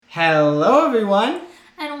Hello, everyone,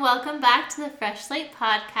 And welcome back to the Fresh Slate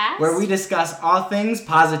Podcast, where we discuss all things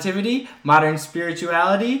positivity, modern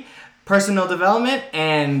spirituality, personal development,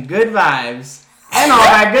 and good vibes, and all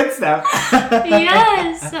that good stuff.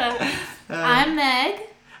 Yes! I'm Meg.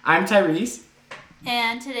 I'm Tyrese.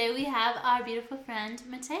 And today we have our beautiful friend,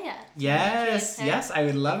 Matea. Yes, I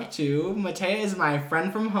would love to. Matea is my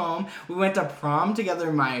friend from home. We went to prom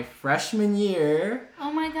together my freshman year.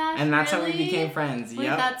 Oh my gosh, and that's really? how we became friends. Wait,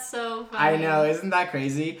 yep. That's so funny. I know, isn't that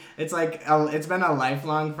crazy? It's like, it's been a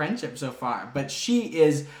lifelong friendship so far. But she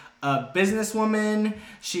is a businesswoman.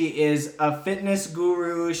 She is a fitness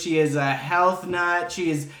guru. She is a health nut.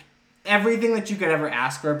 She is everything that you could ever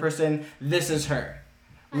ask for a person. This is her.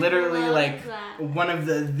 Literally, like, that. one of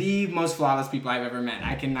the most flawless people I've ever met.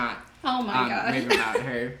 I cannot rave about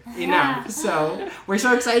her enough. So, we're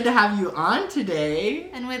so excited to have you on today.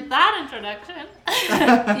 And with that introduction...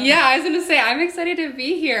 Yeah, I was going to say, I'm excited to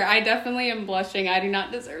be here. I definitely am blushing. I do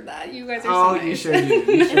not deserve that. You guys are so nice. You sure do.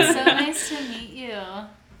 It's so nice to meet you.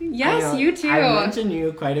 Yes, you too. I mention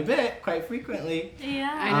you quite a bit, quite frequently. Yeah.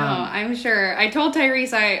 I know, I'm sure. I told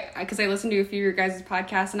Tyrese, because I listened to a few of your guys'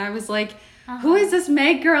 podcasts, and I was like, who is this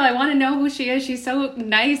Meg girl? I want to know who she is. She's so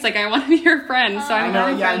nice. Like, I want to be her friend. So I'm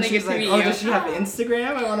really and finally she's get to like, meet you. does she have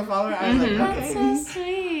Instagram? I want to follow her. I was like, okay. That's so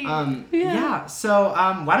sweet. So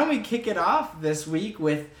why don't we kick it off this week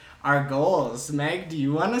with our goals? Meg, do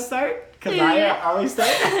you want to start? Because I always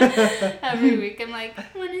start. Every week I'm like,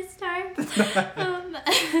 when it starts.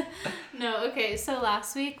 No, okay. So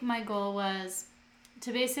last week my goal was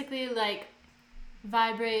to basically like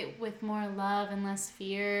vibrate with more love and less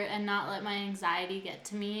fear and not let my anxiety get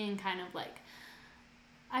to me and kind of like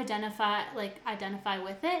identify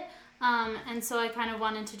with it. And so I kind of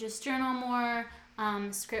wanted to just journal more,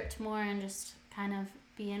 script more, and just kind of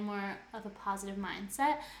be in more of a positive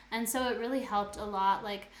mindset. And so it really helped a lot.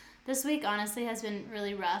 Like, this week, honestly, has been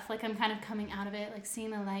really rough. Like, I'm kind of coming out of it, like,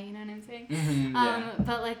 seeing the light, you know what I'm saying? Mm-hmm,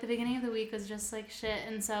 But, like, the beginning of the week was just, like, shit.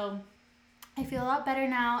 And so I feel a lot better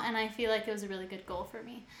now, and I feel like it was a really good goal for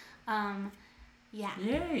me. Yeah.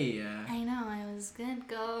 Yay. I know, it was a good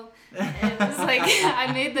goal. It was, like,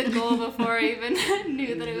 I made the goal before I even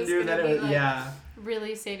knew that it was going to be, like,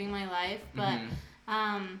 really saving my life. But...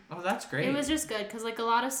 oh, that's great. It was just good because like a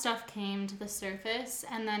lot of stuff came to the surface,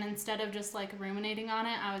 and then instead of just like ruminating on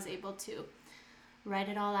it, I was able to write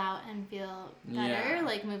it all out and feel better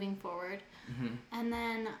like moving forward. And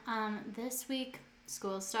then this week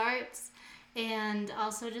school starts, and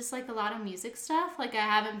also just like a lot of music stuff. Like I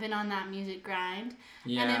haven't been on that music grind,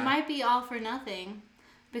 and it might be all for nothing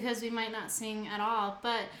because we might not sing at all,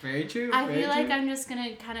 but very true. I feel like I'm just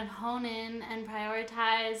gonna kind of hone in and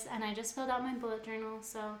prioritize, and I just filled out my bullet journal.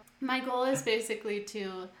 So my goal is basically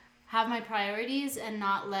to have my priorities and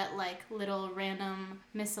not let like little random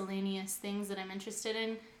miscellaneous things that I'm interested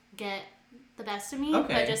in get the best of me,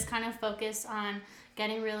 but just kind of focus on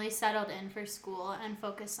getting really settled in for school and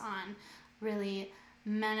focus on really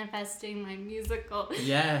manifesting my musical dreams.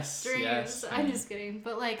 Yes. I'm just kidding,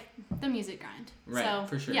 but like the music grind. Right, so,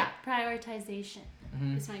 for sure. Yeah, prioritization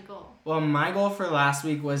is my goal. Well, my goal for last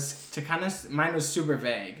week was to mine was super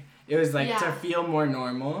vague. It was like to feel more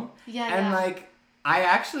normal. Like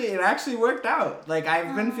it actually worked out. Like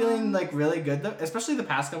I've been feeling like really good, especially the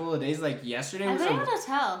past couple of days. Like yesterday was able to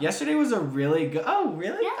tell. Yesterday was a really good. Oh,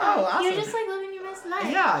 really? Yeah. Oh, awesome. You're just like living your best life.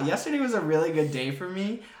 Yeah, yesterday was a really good day for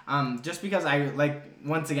me. Just because I like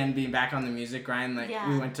once again being back on the music grind. Like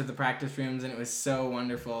we went to the practice rooms and it was so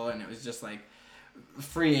wonderful, and it was just like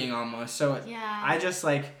freeing almost. So I just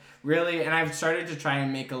like really, and I've started to try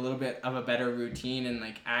and make a little bit of a better routine and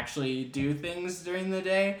like actually do things during the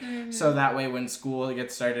day. So that way when school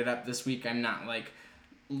gets started up this week, I'm not like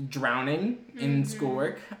drowning in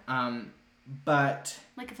schoolwork. But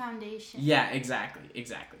like a foundation. Yeah, exactly.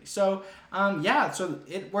 So so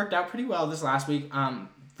it worked out pretty well this last week.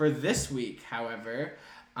 For this week, however,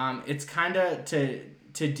 it's kind of to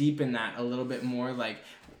deepen that a little bit more. Like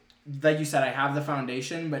you said, I have the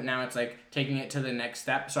foundation, but now it's like taking it to the next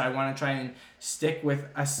step. So I want to try and stick with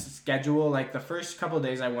a schedule. Like the first couple of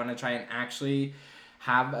days, I want to try and actually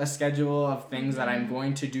have a schedule of things that I'm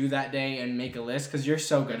going to do that day and make a list, because you're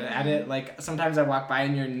so good at it. Like sometimes I walk by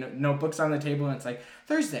and your notebook's on the table and it's like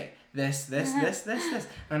Thursday, this. And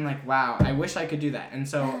I'm like, wow, I wish I could do that. And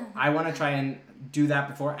so I want to try and do that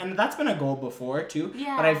before. And that's been a goal before too.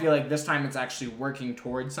 Yeah. But I feel like this time it's actually working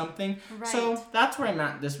towards something. Right. So that's where I'm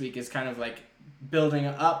at this week, is kind of like building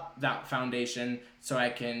up that foundation so I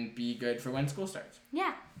can be good for when school starts.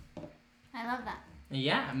 Yeah. I love that.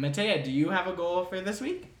 Yeah. Matea, do you have a goal for this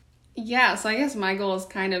week? Yeah, so I guess my goal is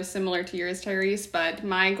kind of similar to yours, Tyrese, but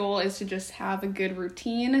my goal is to just have a good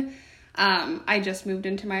routine. I just moved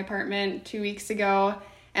into my apartment 2 weeks ago,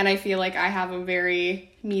 and I feel like I have a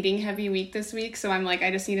very meeting heavy week this week, so I'm like,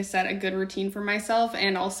 I just need to set a good routine for myself,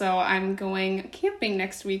 and also I'm going camping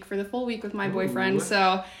next week for the full week with my boyfriend,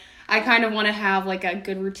 so I kind of want to have like a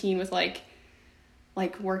good routine with like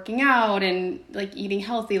working out and like eating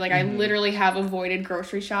healthy. Like I literally have avoided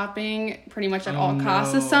grocery shopping pretty much at all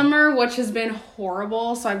costs this summer, which has been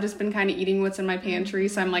horrible. So I've just been kind of eating what's in my pantry.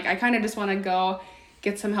 So I'm like, I kind of just want to go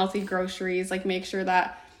get some healthy groceries, like make sure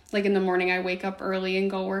that like in the morning I wake up early and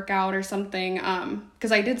go work out or something.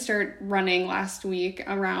 Cause I did start running last week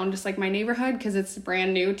around just like my neighborhood, cause it's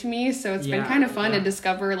brand new to me. So it's been kind of fun to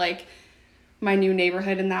discover like my new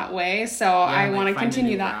neighborhood in that way. So I want to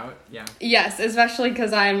continue that. Route. Yeah. Yes, especially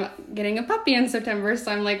because I'm getting a puppy in September.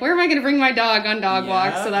 So I'm like, where am I going to bring my dog on dog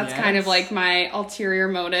walks? So that's kind of like my ulterior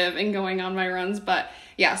motive in going on my runs. But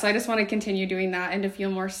yeah, so I just want to continue doing that and to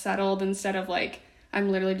feel more settled instead of like, I'm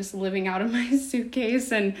literally just living out of my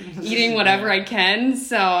suitcase and eating whatever I can.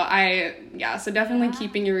 So so definitely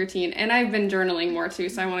keeping your routine. And I've been journaling more too.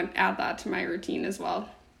 So I want to add that to my routine as well.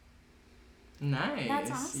 Nice.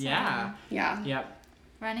 That's awesome. Yeah. Yep.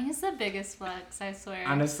 Running is the biggest flex, I swear.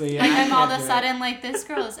 Honestly, like I'm all of a sudden like, this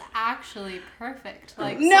girl is actually perfect.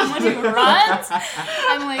 Like someone who runs,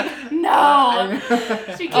 I'm like, no,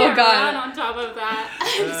 she can't run on top of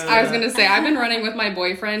that. I was gonna say I've been running with my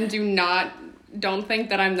boyfriend. Don't think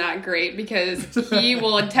that I'm that great, because he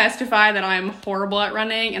will testify that I'm horrible at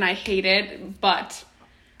running and I hate it, but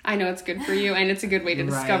I know it's good for you and it's a good way to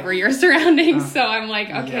discover your surroundings. So I'm like,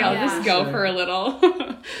 okay, I'll just go for a little.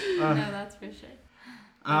 No, that's for sure.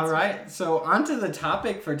 All right, so on to the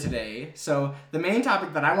topic for today. So the main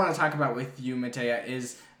topic that I want to talk about with you, Matea,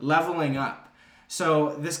 is leveling up.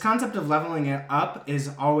 So this concept of leveling it up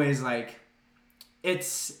is always like,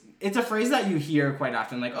 it's a phrase that you hear quite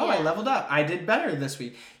often, like, I leveled up, I did better this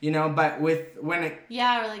week, but or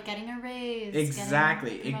like getting a raise.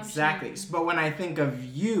 Exactly. But when I think of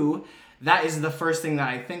you, that is the first thing that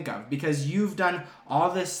I think of, because you've done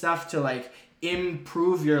all this stuff to like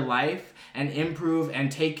improve your life and improve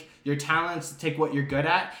and take your talents, take what you're good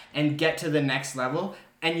at and get to the next level,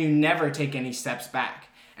 and you never take any steps back.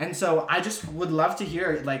 And so I just would love to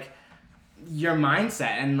hear like your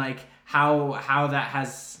mindset and like how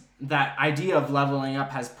that idea of leveling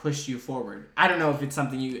up has pushed you forward. I don't know if it's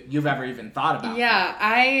something you've ever even thought about. Yeah,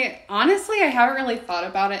 I haven't really thought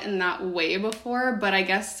about it in that way before, but I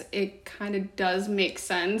guess it kind of does make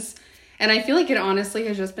sense. And I feel like it honestly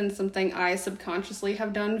has just been something I subconsciously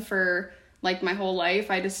have done for like my whole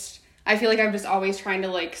life. I feel like I'm just always trying to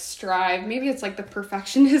like strive. Maybe it's like the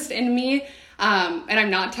perfectionist in me. And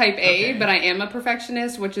I'm not type A, but I am a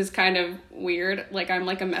perfectionist, which is kind of weird. Like I'm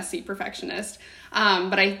like a messy perfectionist.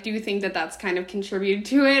 But I do think that that's kind of contributed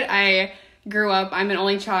to it. I'm an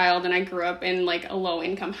only child, and I grew up in like a low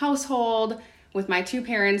income household with my two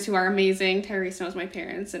parents who are amazing. Tyrese knows my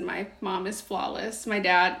parents, and my mom is flawless. My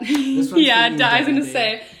dad, I was gonna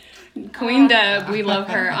say, Queen Deb, we love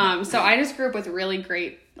her. So I just grew up with really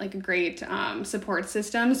great support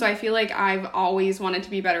system. So I feel like I've always wanted to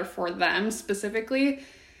be better for them specifically.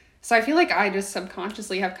 So I feel like I just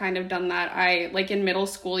subconsciously have kind of done that. In middle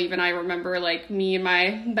school, even I remember like me and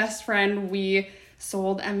my best friend, we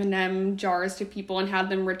sold M&M jars to people and had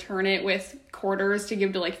them return it with quarters to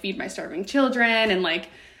give to like feed my starving children. And like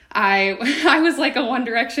I was like a One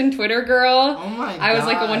Direction Twitter girl. Oh my God. I was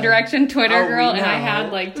like a One Direction Twitter girl, and I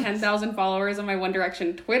had like 10,000 followers on my One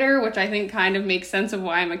Direction Twitter, which I think kind of makes sense of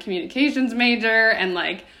why I'm a communications major. And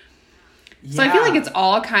like, so I feel like it's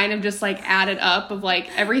all kind of just like added up of like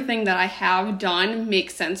everything that I have done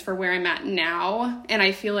makes sense for where I'm at now. And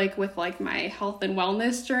I feel like with like my health and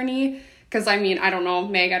wellness journey, because I mean, I don't know,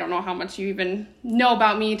 Meg, I don't know how much you even know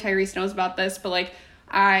about me. Tyrese knows about this, but like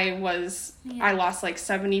I lost like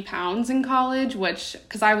 70 pounds in college,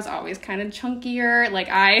 because I was always kind of chunkier. Like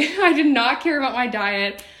I did not care about my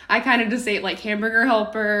diet. I kind of just ate like Hamburger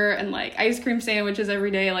Helper and like ice cream sandwiches every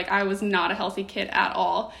day. Like I was not a healthy kid at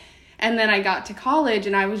all. And then I got to college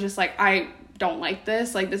and I was just like, I don't like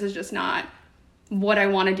this. Like, this is just not what I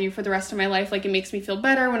want to do for the rest of my life. Like, it makes me feel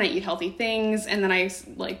better when I eat healthy things. And then I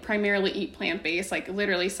like primarily eat plant-based, like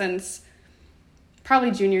literally since probably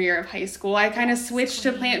junior year of high school. I kind of switched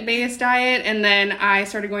to plant-based diet, and then I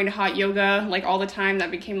started going to hot yoga like all the time. That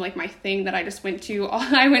became like my thing that I just went to.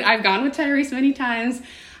 I've gone with Tyrese many times.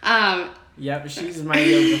 Yep, she's my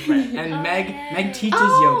yoga friend. And Meg teaches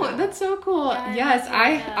yoga. Oh, that's so cool. Yes,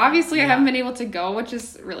 I haven't been able to go, which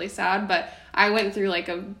is really sad, but I went through like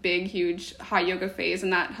a big, huge hot yoga phase,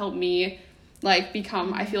 and that helped me like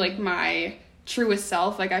become, I feel like, my truest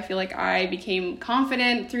self. Like I feel like I became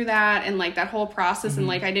confident through that, and like that whole process, and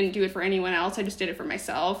like I didn't do it for anyone else, I just did it for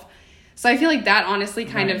myself. So I feel like that honestly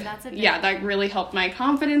kind of that really helped my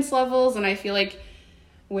confidence levels. And I feel like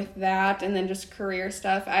with that, and then just career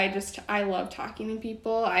stuff, I love talking to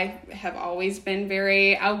people. I have always been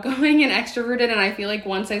very outgoing and extroverted, and I feel like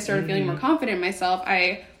once I started feeling more confident in myself,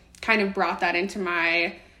 I kind of brought that into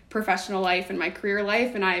my professional life and my career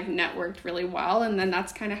life, and I've networked really well. And then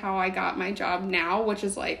that's kind of how I got my job now, which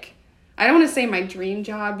is like, I don't want to say my dream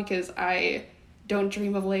job, because I don't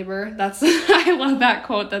dream of labor. That's I love that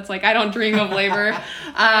quote. That's like, I don't dream of labor.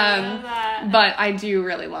 But I do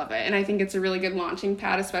really love it, and I think it's a really good launching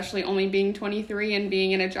pad, especially only being 23 and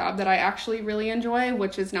being in a job that I actually really enjoy,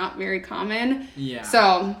 which is not very common.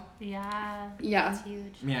 So that's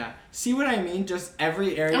huge. See what I mean? Just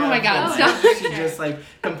every area. Oh my God, she just like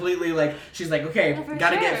completely like, she's like, okay,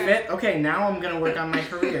 gotta get fit. Okay, now I'm gonna work on my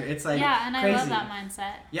career. It's like and crazy. I love that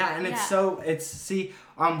mindset.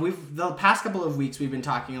 We've the past couple of weeks we've been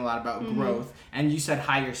talking a lot about growth, and you said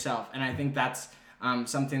high yourself, and I think that's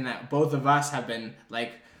something that both of us have been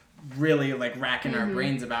like really like racking our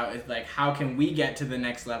brains about, is like, how can we get to the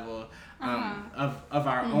next level of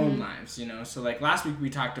our own lives, you know? So like last week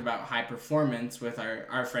we talked about high performance with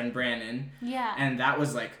our friend Brandon, and that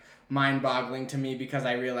was like mind-boggling to me, because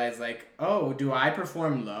I realized like, oh, do I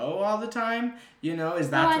perform low all the time? You know,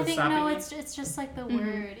 is that what's stopping me? It's just like the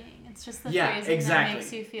wording. It's just the phrasing that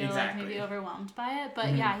makes you feel like maybe overwhelmed by it. But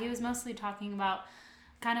he was mostly talking about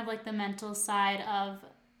kind of like the mental side of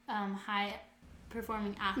high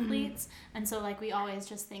performing athletes. And so like we always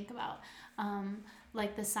just think about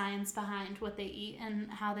like the science behind what they eat and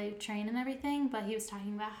how they train and everything. But he was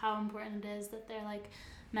talking about how important it is that they're like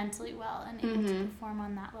mentally well and able to perform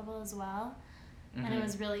on that level as well. And it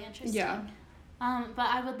was really interesting. But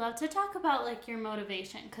I would love to talk about like your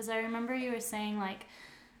motivation, because I remember you were saying like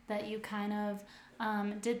that you kind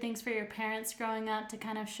of did things for your parents growing up to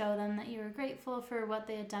kind of show them that you were grateful for what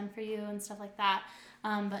they had done for you and stuff like that.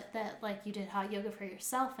 But that like you did hot yoga for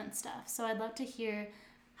yourself and stuff. So I'd love to hear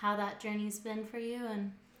how that journey's been for you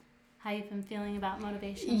and how you've been feeling about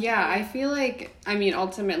motivation. Yeah, I feel like, I mean,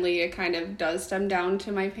 ultimately it kind of does stem down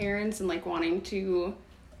to my parents and like wanting to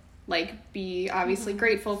like be obviously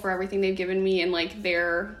grateful for everything they've given me, and like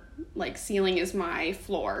their like ceiling is my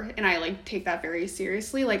floor, and I like take that very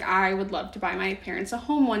seriously. Like I would love to buy my parents a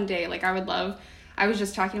home one day. Like I was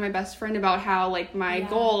just talking to my best friend about how like my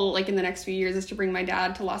goal like in the next few years is to bring my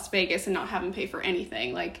dad to Las Vegas and not have him pay for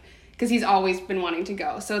anything, like because he's always been wanting to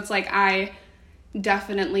go. So it's like I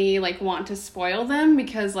definitely like want to spoil them,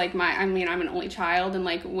 because like I'm an only child, and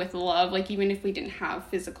like with love, like even if we didn't have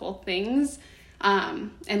physical things,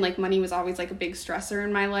 and like money was always like a big stressor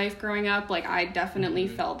in my life growing up, like I definitely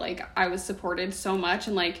felt like I was supported so much,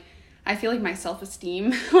 and like I feel like my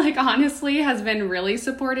self-esteem like honestly has been really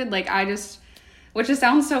supported. Like which just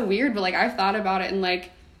sounds so weird, but like I've thought about it, and like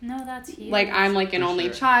no, that's huge. Like I'm like an only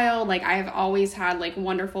child. Like I have always had like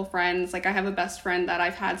wonderful friends. Like I have a best friend that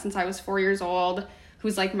I've had since I was 4 years old,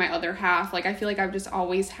 who's like my other half. Like I feel like I've just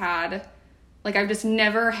always had, like I've just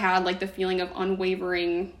never had like the feeling of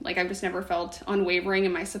unwavering, like I've just never felt unwavering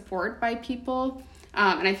in my support by people.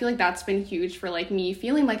 And I feel like that's been huge for like me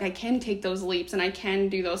feeling like I can take those leaps and I can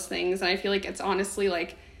do those things. And I feel like it's honestly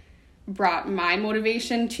like brought my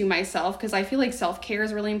motivation to myself, because I feel like self-care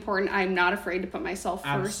is really important. I'm not afraid to put myself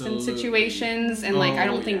first in situations, and like I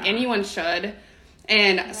don't think anyone should.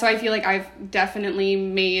 And so I feel like I've definitely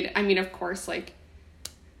made, I mean, of course, like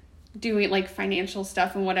doing like financial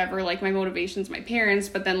stuff and whatever, like my motivation's my parents,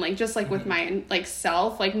 but then like just like with my like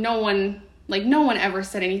self, like no one ever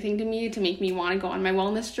said anything to me to make me want to go on my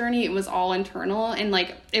wellness journey. It was all internal, and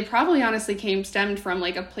like it probably honestly stemmed from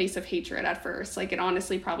like a place of hatred at first. Like it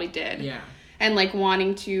honestly probably did. Yeah. And like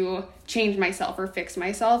wanting to change myself or fix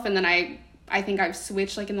myself, and then I think I've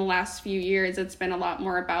switched like in the last few years. It's been a lot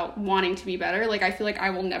more about wanting to be better. Like I feel like I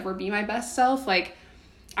will never be my best self. Like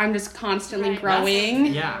I'm just constantly growing.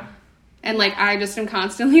 Yeah. And like I just am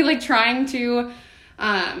constantly like trying to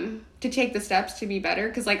take the steps to be better,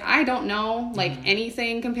 because like I don't know like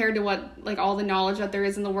anything compared to what like all the knowledge that there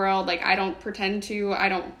is in the world. Like I don't pretend to, I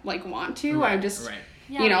don't like want to. I just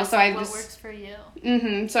yeah, you know, so I what just works for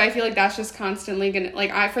you. So I feel like that's just constantly gonna,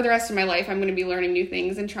 like for the rest of my life I'm gonna be learning new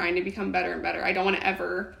things and trying to become better and better. I don't want to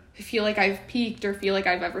ever feel like I've peaked or feel like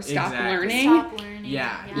I've ever stopped learning.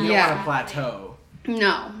 Yeah. You don't want to plateau.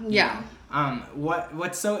 No. Yeah.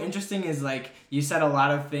 What's so interesting is like you said a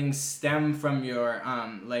lot of things stem from your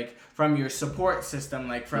from your support system,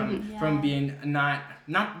 like from being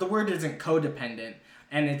not the word isn't codependent.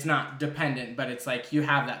 and it's not dependent, but it's like you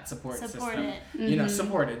have that support system. You know,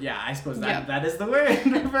 supported. Yeah, I suppose that is the word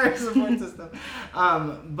for support system.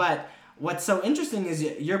 But what's so interesting is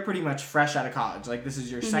you're pretty much fresh out of college. Like, this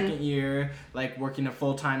is your second year, like, working a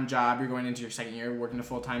full-time job. You're going into your second year working a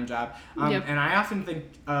full-time job. And I often think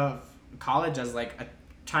of college as, like, a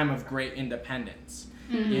time of great independence.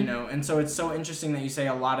 You know, and so it's so interesting that you say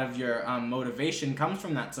a lot of your motivation comes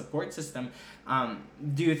from that support system.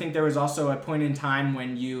 Do you think there was also a point in time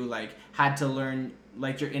when you, like, had to learn,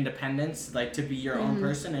 like, your independence, like, to be your own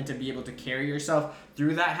person and to be able to carry yourself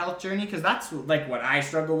through that health journey? Because that's, like, what I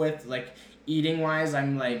struggle with, like, eating wise.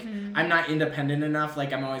 I'm like, I'm not independent enough.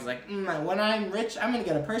 Like, I'm always like, when I'm rich, I'm gonna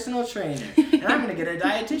get a personal trainer and I'm gonna get a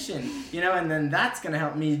dietitian, you know, and then that's gonna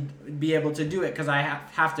help me be able to do it because I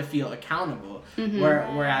have to feel accountable.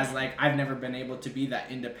 Whereas, like, I've never been able to be that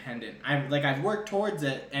independent. I've worked towards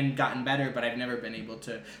it and gotten better, but I've never been able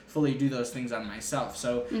to fully do those things on myself.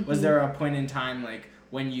 So was there a point in time, like,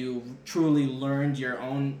 when you truly learned your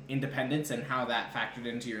own independence and how that factored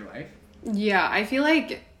into your life? Yeah, I feel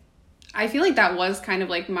like that was kind of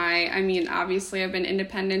like I mean, obviously I've been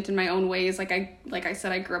independent in my own ways. Like I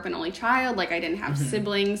said, I grew up an only child. Like, I didn't have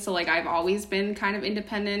siblings. So, like, I've always been kind of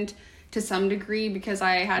independent to some degree because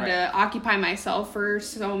I had to occupy myself for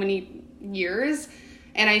so many years.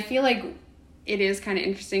 And I feel like it is kind of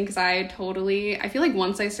interesting because I feel like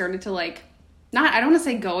once I started to, like, I don't want to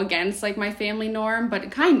say go against, like, my family norm,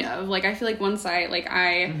 but kind of, like, I feel like once I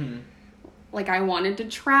wanted to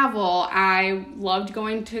travel. I loved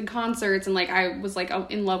going to concerts, and, like, I was, like,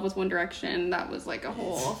 in love with One Direction. That was, like, a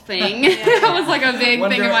whole thing. That was, like, a big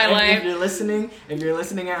thing in my life. If you're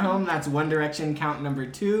listening at home, that's One Direction count number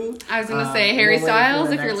 2. I was gonna say, Harry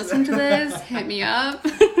Styles, if you're listening to this, hit me up.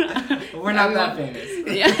 We're not that famous.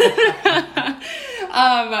 Yeah.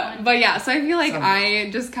 But yeah, so I feel like I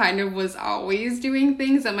just kind of was always doing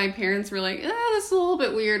things that my parents were like, this is a little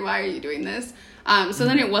bit weird. Why are you doing this? So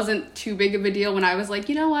then it wasn't too big of a deal when I was like,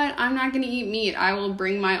 you know what, I'm not going to eat meat. I will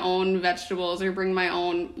bring my own vegetables or bring my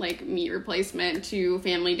own, like, meat replacement to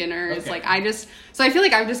family dinners. Okay. Like, so I feel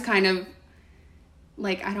like I've just kind of,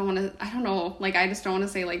 like, I don't know, like, I just don't want to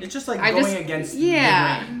say, like, it's just like going against the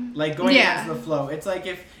grain, like going against the flow. It's like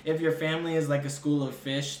if your family is like a school of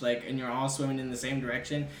fish, like, and you're all swimming in the same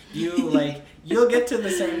direction, you'll get to the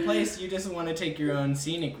same place. You just want to take your own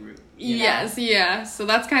scenic route. Yes, yeah. So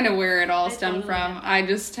that's kind of where it all stemmed from. I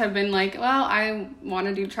just have been like, well, I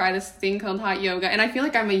want to try this thing called hot yoga, and I feel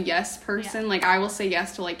like I'm a yes person. Like, I will say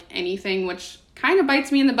yes to, like, anything, which kind of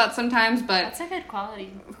bites me in the butt sometimes, but that's a good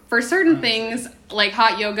quality. For certain things, like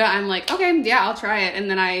hot yoga, I'm like, okay, yeah, I'll try it. And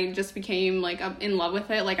then I just became, like, in love with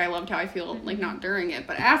it. Like, I loved how I feel, like, not during it,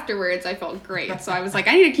 but afterwards I felt great. So I was like,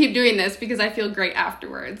 I need to keep doing this because I feel great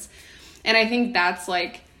afterwards. And I think that's,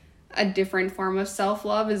 like, a different form of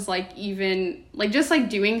self-love is, like, even, like, just, like,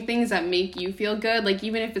 doing things that make you feel good. Like,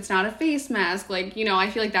 even if it's not a face mask, like, you know, I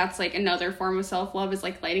feel like that's, like, another form of self-love is,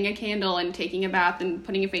 like, lighting a candle and taking a bath and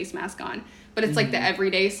putting a face mask on. But it's, like, the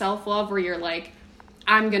everyday self-love where you're, like,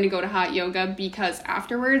 I'm going to go to hot yoga because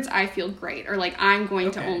afterwards I feel great. Or, like, I'm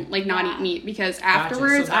going to, not eat meat because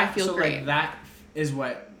afterwards I feel great. Like, that is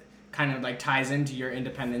what kind of, like, ties into your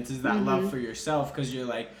independence is that love for yourself, because you're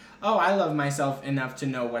like, oh, I love myself enough to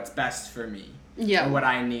know what's best for me. Yeah. Or what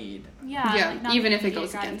I need. Yeah. Like, even if it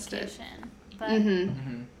goes against it. But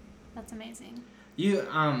that's amazing.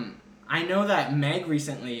 I know that Meg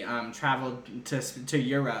recently traveled to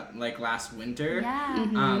Europe, like, last winter.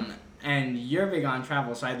 Yeah. And you're big on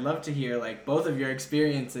travel, so I'd love to hear, like, both of your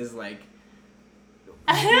experiences, like.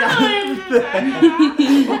 I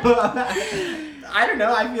don't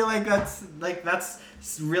know. I feel like that's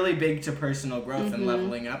really big to personal growth and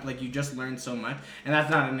leveling up. Like, you just learn so much, and that's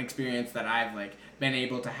not an experience that I've, like, been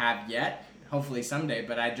able to have yet. Hopefully someday,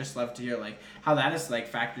 but I'd just love to hear, like, how that is,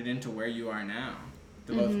 like, factored into where you are now,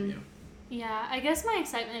 the both of you. Yeah, I guess my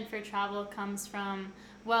excitement for travel comes from,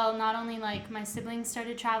 well, not only, like, my siblings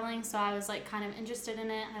started traveling, so I was, like, kind of interested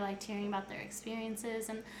in it. I liked hearing about their experiences,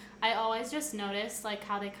 and I always just noticed, like,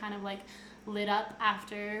 how they kind of, like, lit up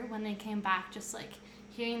after when they came back, just, like,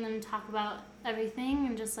 hearing them talk about everything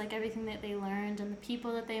and just, like, everything that they learned and the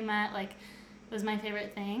people that they met, like, was my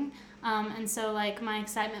favorite thing. And so, like, my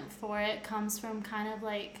excitement for it comes from kind of,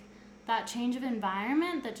 like, that change of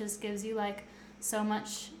environment that just gives you, like, so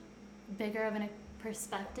much bigger of a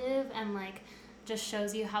perspective and, like, just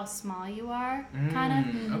shows you how small you are, kind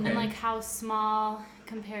of, and, like, how small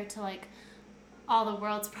compared to, like, all the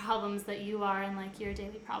world's problems that you are and, like, your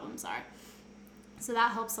daily problems are. So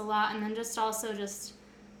that helps a lot. And then just also just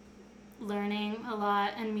learning a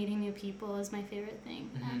lot and meeting new people is my favorite thing.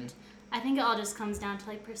 And I think it all just comes down to,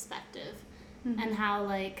 like, perspective. and how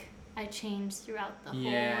like I changed throughout the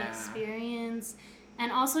Yeah. whole experience.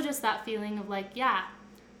 And also just that feeling of like, yeah,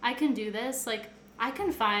 I can do this. Like, I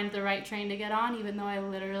can find the right train to get on, even though I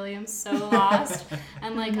literally am so lost.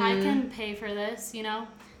 And like, I can pay for this, you know?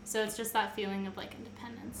 So it's just that feeling of like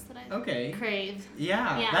independence that I crave.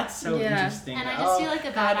 Yeah, that's so interesting. And I just feel like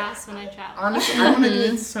a badass when I travel. Honestly, I want to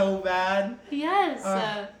do it so bad. Yes.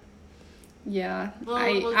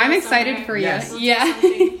 We'll I'm excited for you. Yes.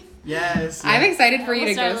 Yes. I'm excited for you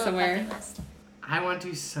to go somewhere. I want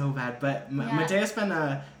to so bad, but Matea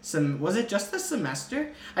spent was it just a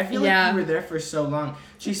semester? I feel like you were there for so long.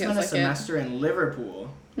 She spent a semester in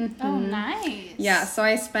Liverpool. Mm-hmm. Oh, nice. Yeah, so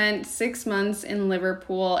I spent 6 months in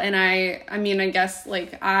Liverpool, and I mean, I guess,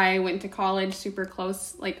 like, I went to college super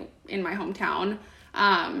close, like, in my hometown.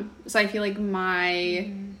 So I feel like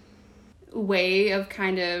my way of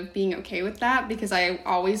kind of being okay with that, because I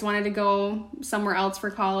always wanted to go somewhere else for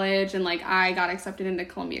college, and like I got accepted into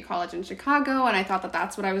Columbia College in Chicago, and I thought that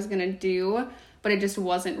that's what I was gonna do, but it just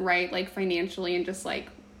wasn't right, like financially, and just like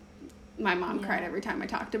my mom cried every time I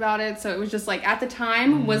talked about it, so it was just like at the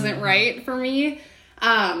time wasn't right for me.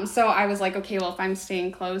 So I was like, okay, well, if I'm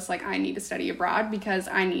staying close, like I need to study abroad because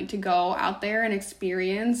I need to go out there and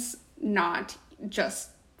experience, not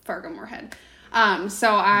just Fargo-Moorhead.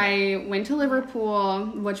 So I went to Liverpool,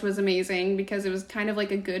 which was amazing because it was kind of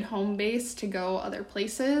like a good home base to go other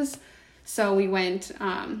places. So we went,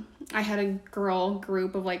 I had a girl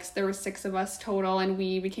group of like, there were 6 of us total, and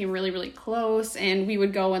we became really, really close, and we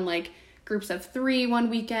would go in like groups of 3 one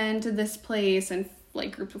weekend to this place, and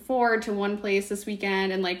like groups of 4 to one place this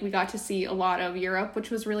weekend. And like, we got to see a lot of Europe, which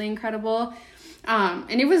was really incredible.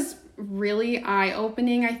 And it was really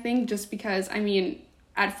eye-opening, I think, just because, I mean,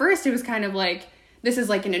 at first it was kind of like, this is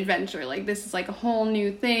like an adventure, like this is like a whole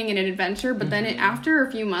new thing and an adventure, but then after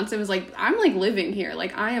a few months it was like, I'm like living here,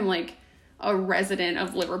 like I am like a resident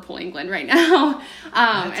of Liverpool, England right now.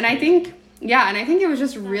 And I think it was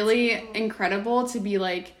just really incredible to be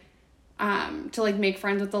like, to like make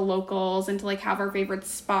friends with the locals and to like have our favorite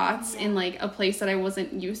spots in like a place that I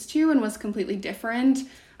wasn't used to and was completely different.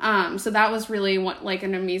 So that was really like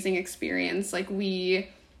an amazing experience. Like we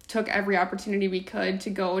took every opportunity we could to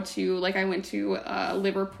go to, like I went to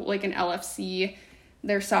Liverpool, like an LFC.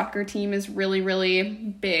 Their soccer team is really, really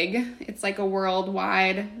big. It's like a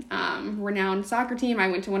worldwide renowned soccer team. I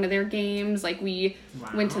went to one of their games. Like we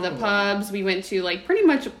went to the pubs. We went to like pretty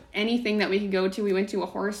much anything that we could go to. We went to a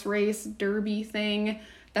horse race derby thing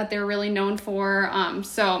that they're really known for.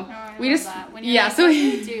 We just that. When you're like, what do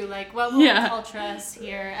you do? Like, what will culture us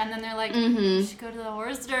here? And then they're like, you should go to the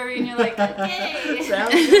horse derby, and you're like, okay,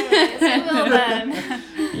 sounds good. Yes, I will then.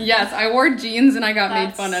 Yes, I wore jeans and I got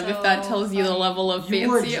made fun of. If that tells you the level of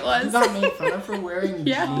fancy it was. You got made fun of for wearing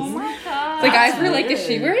jeans. Oh my god. The guys were like, is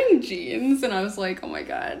she wearing jeans? And I was like, oh my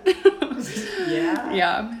god.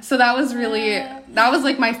 Yeah. So that was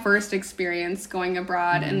like my first experience going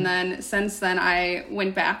abroad. And then since then I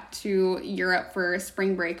went back to Europe for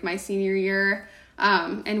spring break my senior year,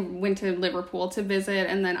 and went to Liverpool to visit,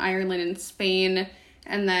 and then Ireland and Spain.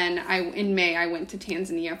 And then in May I went to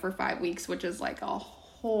Tanzania for 5 weeks, which is like a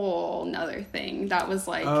whole nother thing. That was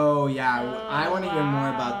like, I want to hear more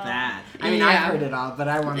about that. I mean, I've heard it all, but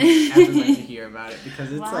I want everyone to hear about it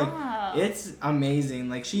because it's like, it's amazing.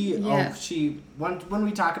 Like when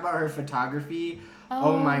we talk about her photography,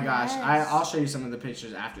 oh my gosh, I'll show you some of the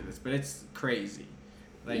pictures after this, but it's crazy.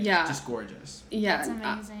 Like, just gorgeous. Yeah.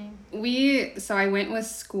 That's amazing. So I went with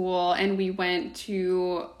school, and we went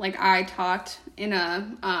to, like, I taught in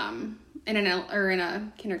a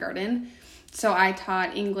kindergarten. So I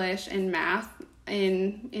taught English and math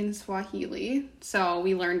in Swahili. So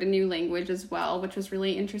we learned a new language as well, which was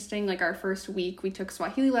really interesting. Like our first week, we took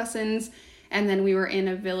Swahili lessons, and then we were in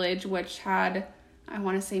a village which had, I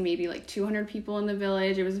want to say maybe like 200 people in the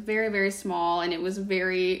village. It was very, very small, and it was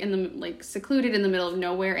very secluded in the middle of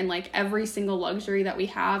nowhere. And like every single luxury that we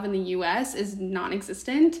have in the US is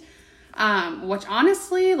non-existent. Which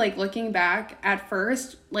honestly, like looking back at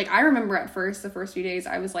first, like I remember at first, the first few days,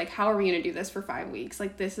 I was like, how are we going to do this for 5 weeks?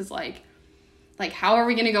 Like, this is like how are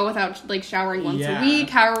we going to go without like showering once a week?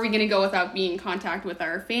 How are we going to go without being in contact with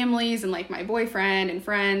our families and like my boyfriend and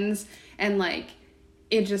friends? And like,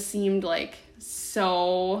 it just seemed like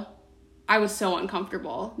I was so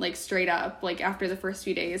uncomfortable, like straight up, like after the first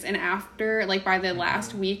few days. And after, like by the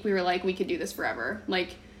last week, we were like, we could do this forever.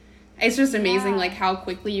 Like, it's just amazing, like how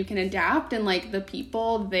quickly you can adapt. And like the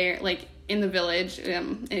people there, like in the village,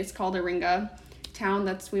 it's called Iringa town.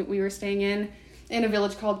 That's we were staying in a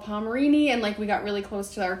village called Pomerini. And like we got really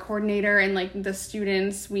close to our coordinator, and like the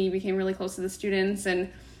students, we became really close to the students.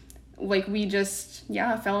 And like we just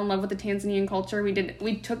fell in love with the Tanzanian culture.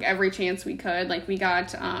 We took every chance we could. Like we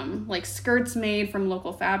got like skirts made from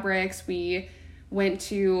local fabrics. We went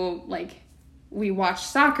to we watched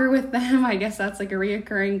soccer with them. I guess that's like a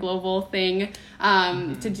reoccurring global thing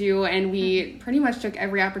to do. And we pretty much took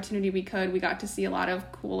every opportunity we could. We got to see a lot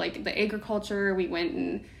of cool, like the agriculture. We went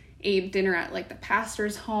and ate dinner at like the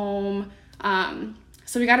pastor's home.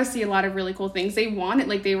 So we got to see a lot of really cool things. They wanted,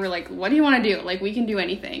 like, they were like, what do you want to do? Like, we can do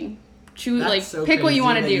anything. Choose, That's like, so pick what you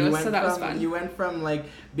want to crazy do. that So that was fun. You went from, like,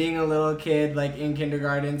 being a little kid, like, in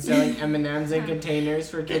kindergarten, selling M&Ms in containers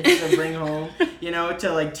for kids to bring home, you know,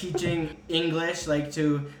 to, like, teaching English, like,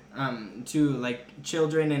 to like,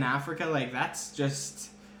 children in Africa. Like, that's just,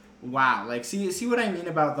 wow. Like, see what I mean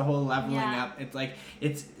about the whole leveling up? It's, like,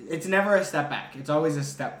 it's never a step back. It's always a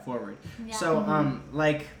step forward. Yeah. So,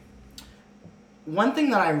 like, one thing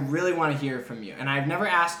that I really want to hear from you, and I've never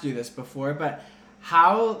asked you this before, but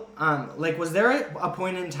how, like, was there a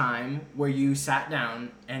point in time where you sat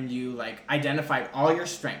down and you, like, identified all your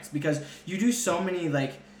strengths? Because you do so many,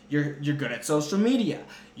 like, you're good at social media.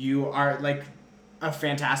 You are, like, a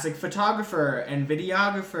fantastic photographer and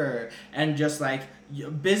videographer and just, like,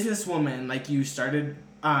 businesswoman. Like, you started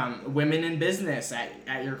women in business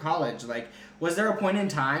at your college. Like, was there a point in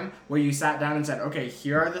time where you sat down and said, okay,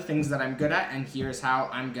 here are the things that I'm good at, and here's how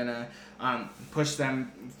I'm going to push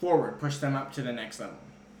them forward, push them up to the next level?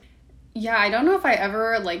 Yeah, I don't know if I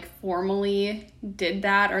ever, like, formally did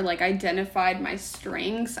that or, like, identified my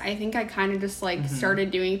strengths. I think I kind of just, like,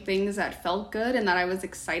 started doing things that felt good and that I was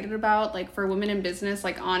excited about. Like, for women in business,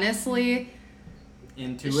 like, honestly...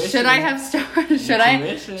 Intuition. Should I have started? Should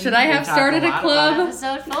I have started a club?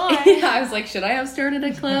 Episode 4. Yeah, I was like, should I have started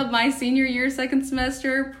a club my senior year, second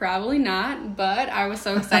semester? Probably not. But I was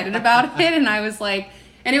so excited about it, and I was like,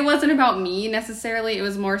 and it wasn't about me necessarily. It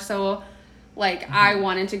was more so like I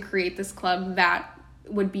wanted to create this club that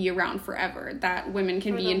would be around forever, that women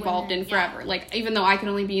can be involved in forever. Like, even though I can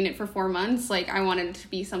only be in it for 4 months, like I wanted it to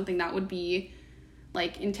be something that would be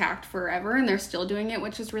like intact forever, and they're still doing it,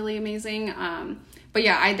 which is really amazing. But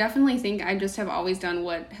yeah, I definitely think I just have always done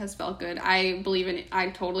what has felt good. I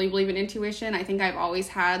totally believe in intuition. I think I've always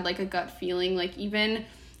had like a gut feeling. Like even,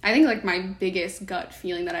 I think like my biggest gut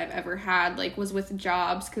feeling that I've ever had like was with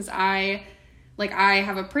jobs, because I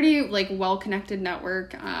have a pretty like well-connected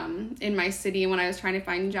network in my city. When I was trying to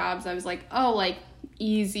find jobs, I was like, oh, like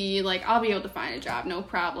easy, like I'll be able to find a job, no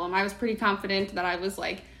problem. I was pretty confident that I was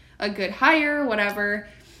like a good hire, whatever.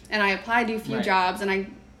 And I applied to a few jobs, and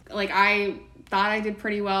I thought I did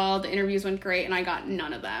pretty well. The interviews went great, and I got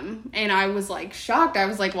none of them. And I was like shocked. I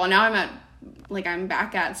was like, well, now I'm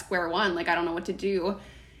back at square one. Like, I don't know what to do.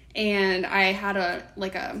 And I had a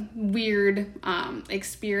weird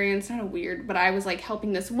experience, not a weird, but I was like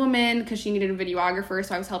helping this woman because she needed a videographer.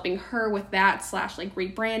 So I was helping her with that / like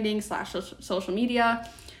rebranding / social media.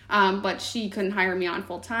 But she couldn't hire me on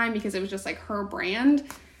full time because it was just like her brand.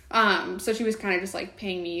 So she was kind of just like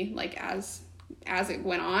paying me like as it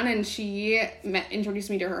went on, and she introduced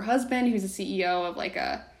me to her husband, who's the CEO of like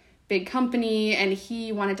a big company, and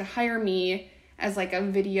he wanted to hire me as like a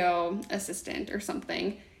video assistant or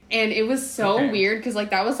something. And it was so weird because like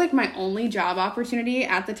that was like my only job opportunity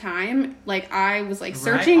at the time. Like I was like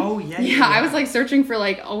searching. Right? Oh yeah. I was like searching for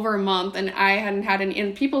like over a month, and I hadn't had any,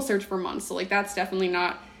 and people search for months, so like that's definitely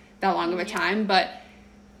not that long of a time. But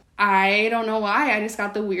I don't know why, I just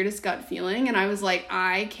got the weirdest gut feeling, and I was like,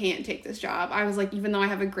 I can't take this job. I was like, even though I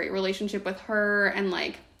have a great relationship with her and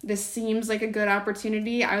like this seems like a good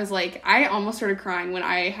opportunity, I was like, I almost started crying when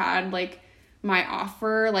I had like my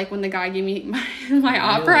offer, like when the guy gave me my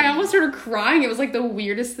offer, I almost started crying. It was like the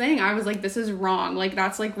weirdest thing. I was like, this is wrong. Like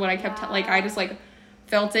that's like what I kept like I just like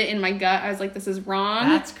felt it in my gut. I was like, this is wrong.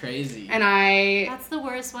 That's crazy. And that's the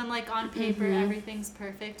worst one. Like on paper, everything's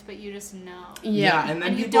perfect, but you just know. Yeah. And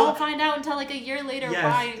then you don't find out until like a year later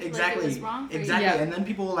why like, it was wrong for you. Exactly. And then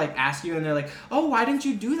people will like ask you, and they're like, "Oh, why didn't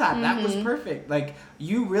you do that? That was perfect. Like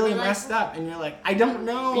you really messed up." And you're like, "I don't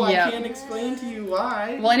know. I can't explain to you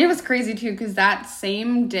why." Well, and it was crazy too, because that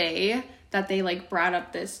same day that they like brought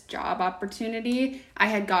up this job opportunity, I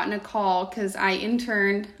had gotten a call because I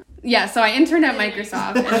interned. Yeah, so I interned at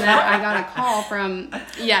Microsoft, and then I got a call from,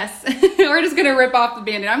 we're just going to rip off the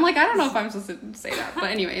Band-Aid. I'm like, I don't know if I'm supposed to say that,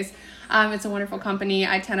 but anyways, it's a wonderful company.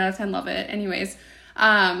 I 10 out of 10 love it. Anyways,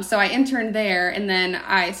 so I interned there, and then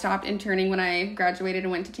I stopped interning when I graduated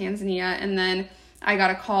and went to Tanzania, and then I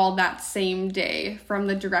got a call that same day from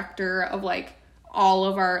the director of, like, all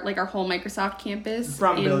of our whole Microsoft campus in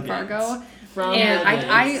Fargo. From and Bill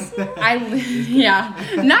Gates. I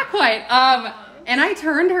yeah, not quite. And I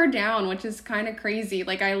turned her down, which is kind of crazy.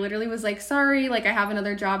 Like, I literally was like, sorry, like, I have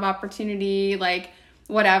another job opportunity, like,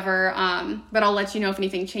 whatever, but I'll let you know if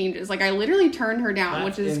anything changes. Like, I literally turned her down,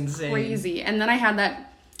 which is insane. Crazy. And then I had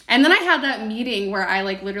that meeting where I,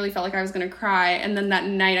 like, literally felt like I was going to cry. And then that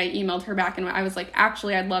night I emailed her back and I was like,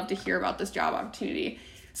 actually, I'd love to hear about this job opportunity.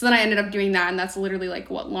 So then I ended up doing that, and that's literally, like,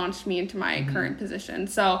 what launched me into my current position.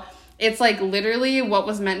 So it's, like, literally what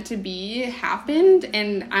was meant to be happened,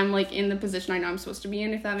 and I'm, like, in the position I know I'm supposed to be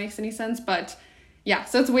in, if that makes any sense. But yeah,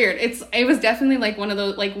 so it's weird. It was definitely, like, one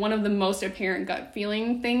of the most apparent gut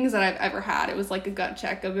feeling things that I've ever had. It was like a gut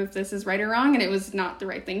check of if this is right or wrong, and it was not the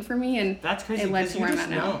right thing for me, and that's crazy. It led to where I'm at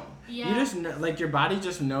now. Yeah. You just know, like, your body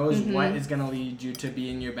just knows what is gonna lead you to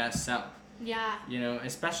being your best self. Yeah. You know,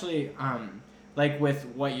 especially like with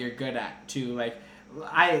what you're good at too. Like,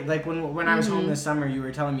 I like when I was home this summer, you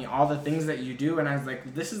were telling me all the things that you do, and I was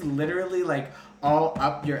like, this is literally like all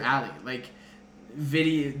up your alley. Like,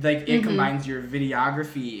 video, like it combines your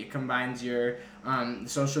videography, it combines your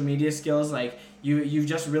social media skills. Like, you've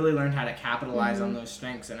just really learned how to capitalize on those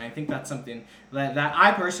strengths, and I think that's something that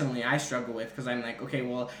I struggle with, because I'm like, okay,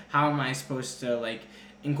 well, how am I supposed to, like,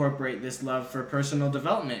 incorporate this love for personal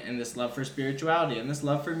development and this love for spirituality and this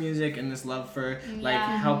love for music and this love for like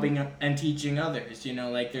helping and teaching others, you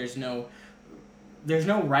know? Like, there's no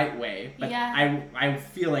right way, but I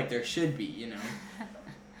feel like there should be, you know.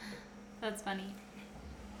 That's funny.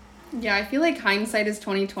 Yeah, I feel like hindsight is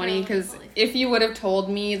 20/20, because if you would have told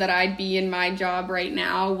me that I'd be in my job right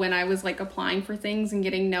now when I was, like, applying for things and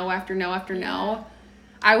getting no after no after no,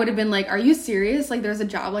 I would have been like, are you serious? Like, there's a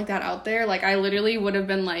job like that out there? Like, I literally would have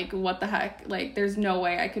been like, what the heck? Like, there's no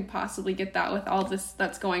way I could possibly get that with all this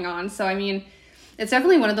that's going on. So, I mean, it's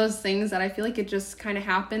definitely one of those things that I feel like it just kind of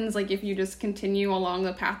happens. Like, if you just continue along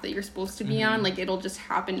the path that you're supposed to be on, like, it'll just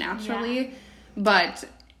happen naturally. Yeah. But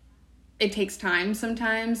it takes time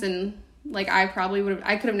sometimes. And, like, I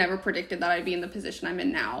could have never predicted that I'd be in the position I'm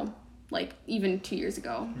in now, like, even 2 years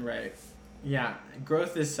ago. Right. Yeah,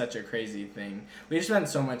 growth is such a crazy thing. We just spent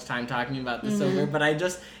so much time talking about this over, but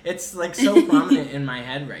it's, like, so prominent in my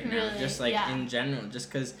head right now, really? Just, like, in general,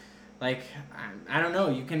 just because, like, I don't know,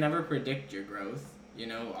 you can never predict your growth, you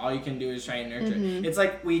know? All you can do is try and nurture it. It's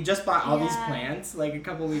like, we just bought all these plants, like, a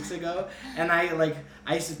couple weeks ago, and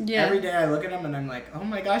every day I look at them and I'm like, oh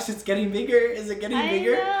my gosh, it's getting bigger. Is it getting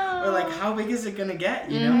bigger? Know. Or, like, how big is it gonna get,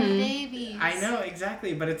 you know? Babies. I know,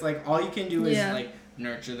 exactly, but it's like, all you can do is, like,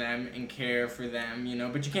 nurture them and care for them, you know,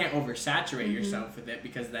 but you can't oversaturate yourself with it,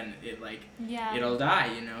 because then it, like, it'll die,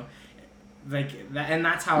 you know, like that. And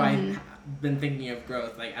that's how I've been thinking of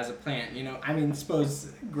growth, like, as a plant, you know. I mean,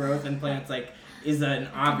 suppose growth in plants, like, is an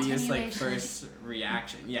obvious, like, first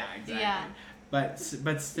reaction. Yeah, exactly. But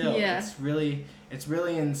still, it's really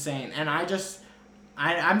insane. And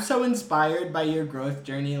I'm so inspired by your growth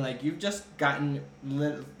journey. Like, you've just gotten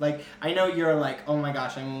like, I know you're like, oh my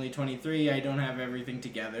gosh, I'm only 23, I don't have everything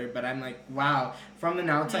together, but I'm like, wow, from an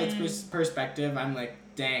outside perspective, I'm like,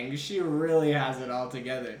 dang, she really has it all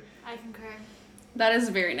together. I concur. That is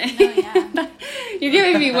very nice. Oh, yeah. You're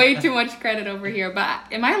giving me way too much credit over here, but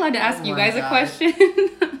am I allowed to ask you guys a question?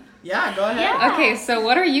 Yeah, go ahead. Yeah. Okay, so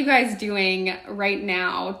what are you guys doing right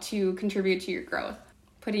now to contribute to your growth?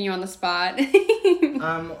 Putting you on the spot.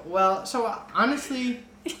 Well, so honestly,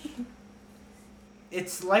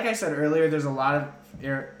 it's like I said earlier, there's a lot of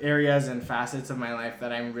areas and facets of my life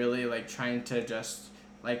that I'm really, like, trying to just,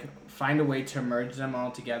 like, find a way to merge them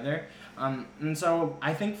all together. And so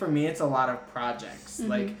I think for me, it's a lot of projects.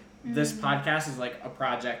 Like, this podcast is, like, a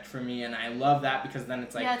project for me, and I love that, because then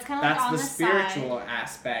it's like, it's kinda that's like the spiritual side.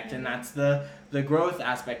 Aspect, and that's the growth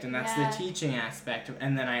aspect, and that's the teaching aspect,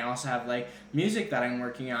 and then I also have, like, music that I'm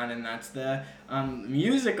working on, and that's the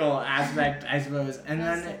musical aspect, I suppose. And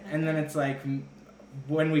then it's like,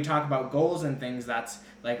 when we talk about goals and things, that's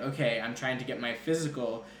like, okay, I'm trying to get my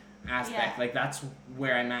physical aspect. Like, that's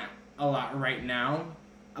where I'm at a lot right now.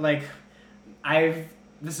 Like,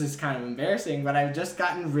 this is kind of embarrassing, but I've just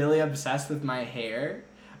gotten really obsessed with my hair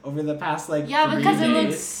over the past, like, 3 because days. it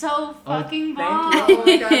looks so fucking bomb. Thank you. Oh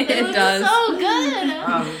my God, it does. So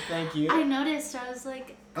good. Thank you. I noticed. I was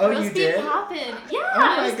like, oh, girls you be did? popping. Yeah, Oh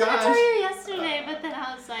my I was gonna gosh. tell you yesterday, but then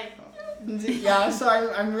I was like, Yeah, so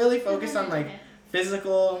I'm really focused on, like,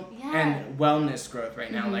 physical and wellness growth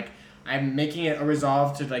right now. Like, I'm making it a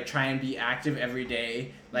resolve to, like, try and be active every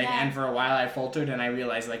day. Like, and for a while I faltered, and I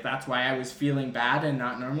realized, like, that's why I was feeling bad and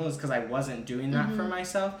not normal, is because I wasn't doing that for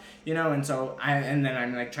myself, you know. And so and then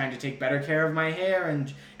I'm, like, trying to take better care of my hair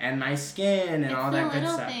and my skin and all that good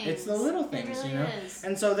stuff. It's the little things, it really you know. is.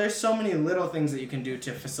 And so there's so many little things that you can do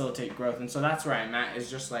to facilitate growth, and so that's where I'm at, is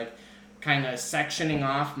just, like, kind of sectioning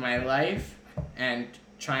off my life and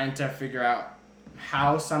trying to figure out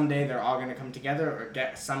how someday they're all going to come together or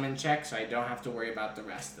get some in check so I don't have to worry about the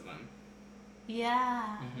rest of them.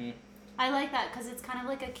 Yeah. I like that because it's kind of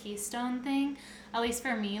like a keystone thing. At least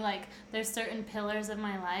for me, like, there's certain pillars of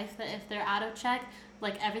my life that if they're out of check,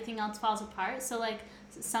 like, everything else falls apart. So, like,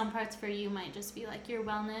 some parts for you might just be, like, your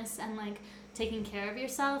wellness and, like, taking care of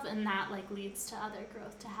yourself, and that, like, leads to other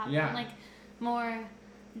growth to happen. Yeah. Like, more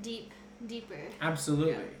deeper.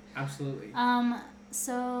 Absolutely. Yeah. Absolutely.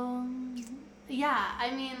 So, yeah,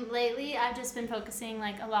 I mean, lately I've just been focusing,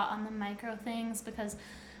 like, a lot on the micro things because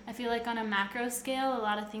I feel like on a macro scale, a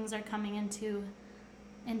lot of things are coming into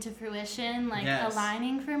fruition, like, Yes.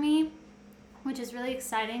 aligning for me, which is really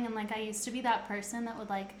exciting. And, like, I used to be that person that would,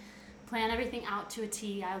 like, plan everything out to a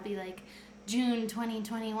T. I would be, like, June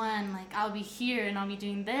 2021, like, I'll be here and I'll be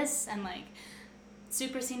doing this, and, like,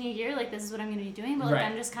 super senior year, like, this is what I'm going to be doing. But, like, Right.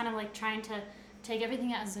 I'm just kind of, like, trying to take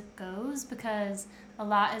everything as it goes because a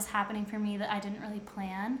lot is happening for me that I didn't really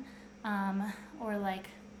plan or, like,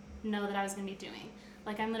 know that I was going to be doing.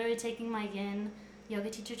 Like, I'm literally taking my yin yoga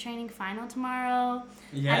teacher training final tomorrow.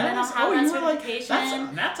 Yes. And then I'll have that you were like,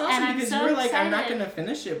 certification. that's And awesome I'm because so you were like, I'm not excited. going to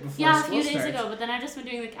finish it before Yeah, a school few days starts. ago, but then I've just been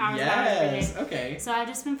doing, like, hours and hours every Yes. day. Okay. So I've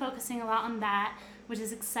just been focusing a lot on that, which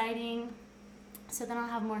is exciting. So then I'll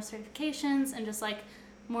have more certifications and just, like,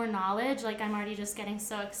 more knowledge. Like, I'm already just getting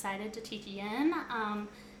so excited to teach yin.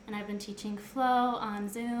 And I've been teaching flow on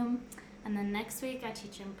Zoom. And then next week I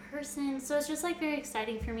teach in person. So it's just, like, very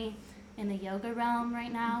exciting for me in the yoga realm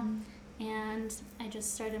right now. And I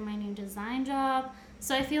just started my new design job.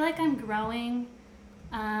 So I feel like I'm growing,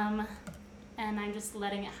 and I'm just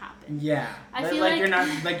letting it happen. Yeah. I feel like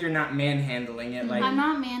like- you're not manhandling it. Like I'm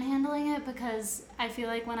not manhandling it because I feel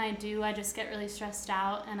like when I do, I just get really stressed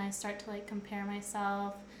out and I start to, like, compare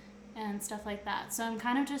myself and stuff like that. So I'm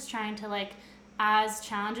kind of just trying to, like, as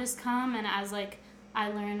challenges come and as, like, I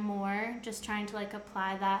learn more, just trying to, like,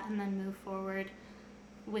 apply that and then move forward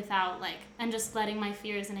without, like, and just letting my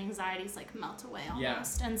fears and anxieties, like, melt away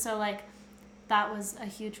almost. And so, like, that was a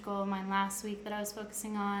huge goal of mine last week that I was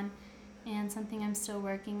focusing on and something I'm still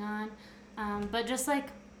working on. But just, like,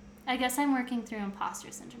 I guess I'm working through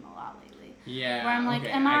imposter syndrome a lot lately. Yeah. Where I'm like,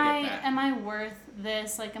 okay, am I get that. am I worth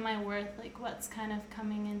this? Like, am I worth, like, what's kind of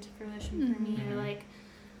coming into fruition for me? Or,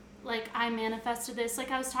 like, I manifested this.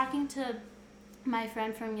 Like, I was talking to my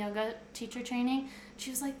friend from yoga teacher training. She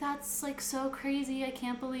was like, that's, like, so crazy. I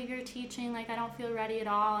can't believe you're teaching. Like, I don't feel ready at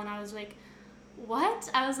all. And I was like, what?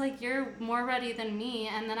 I was like, you're more ready than me.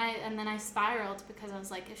 And then I spiraled because I was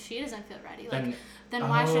like, if she doesn't feel ready, like, then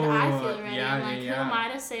why should I feel ready? Yeah, and, like, yeah, who am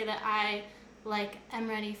I to say that I, like, am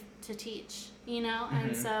ready to teach, you know?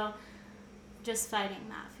 And so just fighting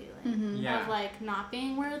that feeling Yeah. of, like, not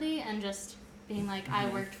being worthy and just being like, I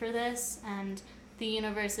worked for this and the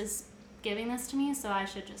universe is giving this to me, so I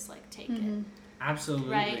should just, like, take it. Absolutely.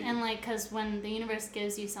 Right? And, like, because when the universe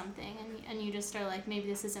gives you something and you just are like, maybe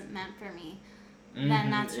this isn't meant for me,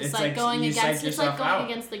 then that's just, It's like, going you psych against, it's like yourself going out.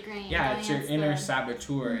 against the grain. Yeah, going it's your against inner the-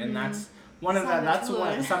 saboteur, and that's one of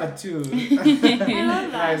the saboteur. I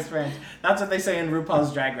love that. Nice French. That's what they say in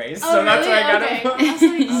RuPaul's Drag Race. Oh, so that's really? what I got Okay. it. I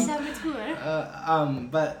was like, saboteur.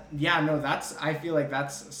 But yeah, no, I feel like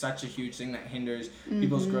that's such a huge thing that hinders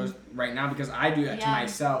people's growth right now because I do that to Yeah.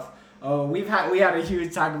 myself. Oh, we had a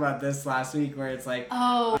huge talk about this last week where it's like,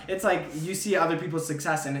 it's like you see other people's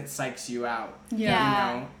success and it psychs you out.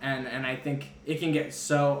 Yeah. You know, and I think it can get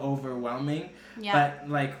so overwhelming. Yeah. But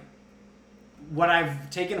like, what I've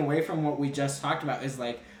taken away from what we just talked about is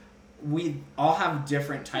like, we all have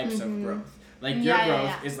different types of growth. Like your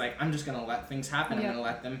growth is like, I'm just gonna let things happen. I'm gonna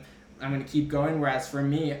let them. I'm going to keep going. Whereas for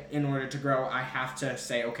me, in order to grow, I have to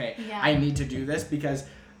say, okay, I need to do this because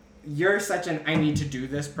you're such an I need to do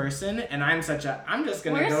this person, and I'm such a I'm just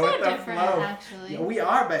going to go with the flow. Actually. We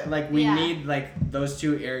are, but like we need like those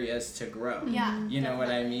two areas to grow. Yeah. You know what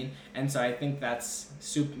I mean? And so I think that's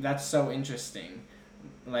so interesting.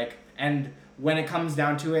 Like, and when it comes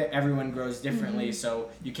down to it, everyone grows differently, so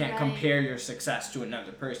you can't compare your success to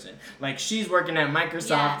another person. Like, she's working at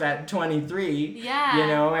Microsoft at 23, you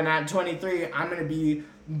know, and at 23, I'm going to be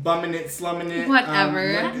bumming it, slumming it,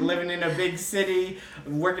 whatever, living in a big city,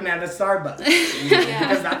 working at a Starbucks, you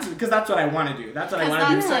know, because that's what I want to do. That's what I want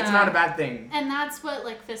to do, so it's not a bad thing. And that's what,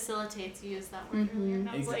 like, facilitates you, is that word earlier, and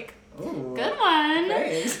I was like, ooh, good one.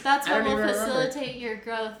 Thanks. That's what will remember. facilitate your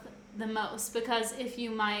growth the most, because if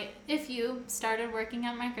you started working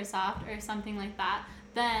at Microsoft or something like that,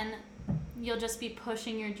 then you'll just be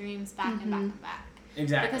pushing your dreams back and back and back.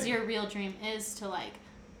 Exactly. Because your real dream is to, like,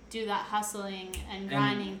 do that hustling and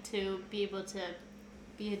grinding to be able to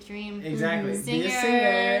be a dream. Exactly. Singer, be a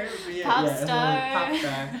singer. Be a, pop yeah, star. Pop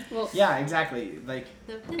star. Well, yeah, exactly. Like,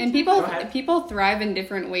 and people thrive in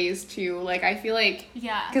different ways too. Like I feel like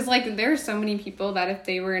because like there are so many people that if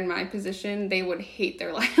they were in my position, they would hate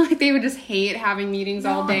their life. Like they would just hate having meetings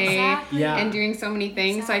all day and doing so many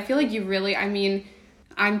things. So I feel like you really, I mean,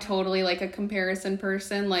 I'm totally like a comparison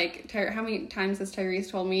person. Like, how many times has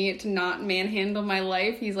Tyrese told me to not manhandle my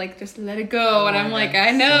life? He's like, just let it go. And I'm like,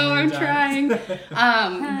 I know, I'm trying.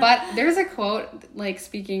 But there's a quote, like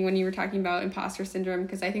speaking when you were talking about imposter syndrome,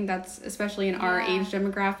 because I think that's, especially in our age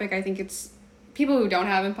demographic, I think it's people who don't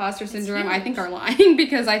have imposter syndrome, I think are lying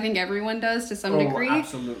because I think everyone does to some degree.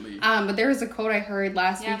 Absolutely. But there was a quote I heard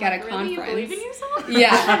last week at a conference. You believe in yourself? Yeah.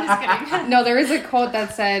 I'm just kidding. No, there is a quote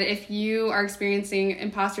that said, if you are experiencing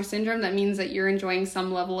imposter syndrome, that means that you're enjoying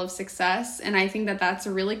some level of success. And I think that that's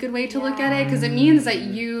a really good way to look at it, because it means that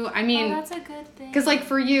that's a good thing. Because like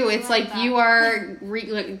for you, it's like you are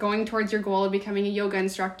going towards your goal of becoming a yoga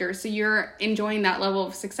instructor. So you're enjoying that level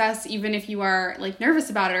of success, even if you are like nervous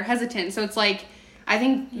about it or hesitant. So it's like, I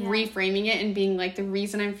think reframing it and being like, the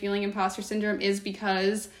reason I'm feeling imposter syndrome is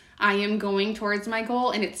because I am going towards my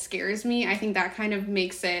goal and it scares me. I think that kind of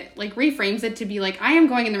makes it, like, reframes it to be like, I am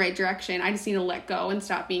going in the right direction. I just need to let go and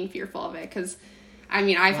stop being fearful of it. Because, I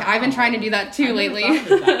mean, I've been trying to do that too lately. I've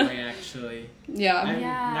never thought of it that way, actually.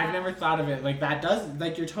 I've never thought of it like that. Does,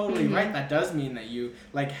 like, you're totally right. That does mean that you,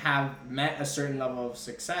 like, have met a certain level of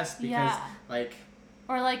success because, like...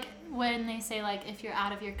 Or, like, when they say, like, if you're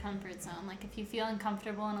out of your comfort zone, like, if you feel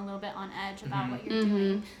uncomfortable and a little bit on edge about what you're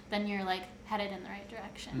doing, then you're, like, headed in the right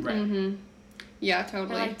direction. Right. Yeah,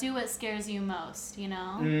 totally. Or, like, do what scares you most, you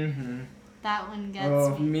know? That one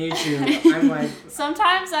gets me me. too. I'm like...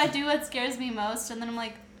 Sometimes I do what scares me most, and then I'm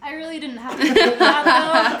like, I really didn't have to do that,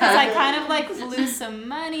 though, because I kind of, like, blew some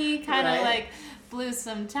money, kind of, like... blew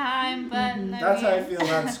some time, but that's how I feel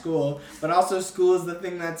about school. But also, school is the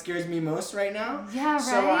thing that scares me most right now. Yeah, right.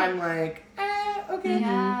 So I'm like, okay.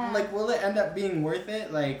 Yeah. Like, will it end up being worth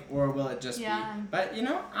it? Like, or will it just be? But you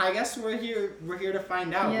know, I guess we're here to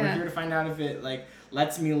find out. We're here to find out if it like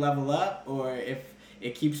lets me level up or if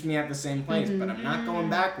it keeps me at the same place, but I'm not going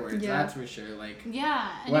backwards. That's for sure. Like, and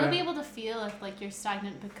you'll be able to feel if like you're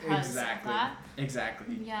stagnant because of that.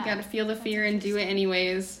 Exactly. Yeah. You gotta feel the fear and do it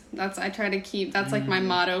anyways. I try to keep. That's like my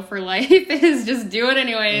motto for life is just do it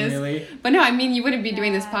anyways. Really? But no, I mean you wouldn't be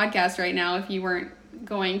doing this podcast right now if you weren't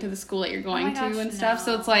going to the school that you're going to and stuff.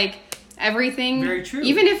 So it's like everything. Very true.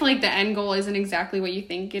 Even if like the end goal isn't exactly what you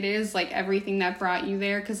think it is, like everything that brought you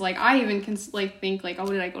there. Because like I even can like think like, oh,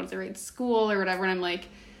 did I go to the right school or whatever? And I'm like,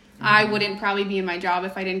 I wouldn't probably be in my job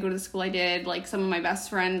if I didn't go to the school I did. Like some of my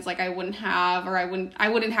best friends, like I wouldn't have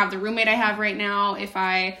the roommate I have right now if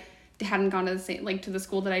I hadn't gone to the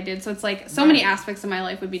school that I did. So it's like so many aspects of my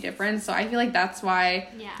life would be different. So I feel like that's why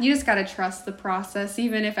you just gotta trust the process,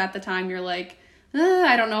 even if at the time you're like,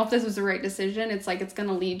 I don't know if this was the right decision. It's like it's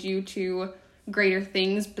gonna lead you to greater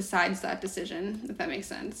things besides that decision, if that makes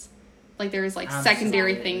sense. Like there's like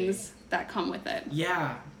secondary things that come with it.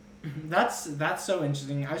 Yeah. That's so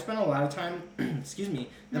interesting. I've spent a lot of time, the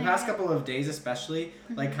past couple of days especially,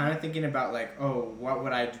 like kind of thinking about like, oh, what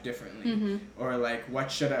would I do differently? Or like,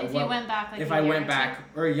 what should I... If you went back, like if I went back,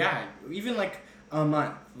 or even like a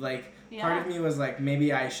month. Like, part of me was like,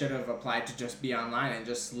 maybe I should have applied to just be online and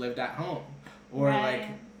just lived at home. Or like,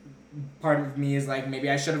 part of me is like, maybe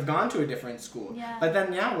I should have gone to a different school. But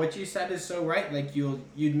then, what you said is so right. Like,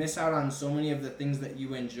 you'd miss out on so many of the things that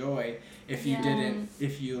you enjoy if you didn't,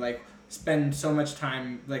 if you like spend so much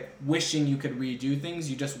time like wishing you could redo things.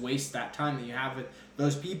 You just waste that time that you have with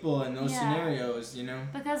those people and those scenarios, you know?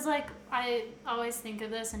 Because like I always think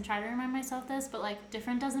of this and try to remind myself this, but like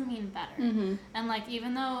different doesn't mean better. And like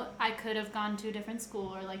even though I could have gone to a different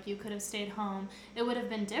school or like you could have stayed home, it would have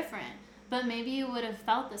been different. But maybe you would have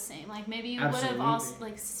felt the same. Like maybe you would have also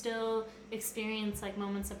like still experienced like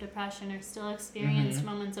moments of depression or still experienced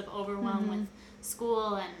moments of overwhelm with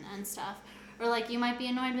school and stuff. Or like you might be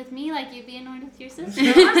annoyed with me, like you'd be annoyed with your sister.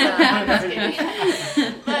 I'm just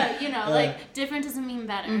kidding. But you know, like different doesn't mean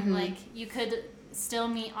better. Like you could still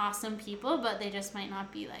meet awesome people, but they just might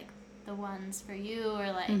not be like the ones for you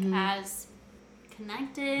or like as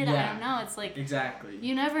connected. I don't know. It's like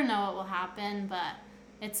you never know what will happen, but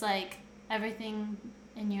it's like everything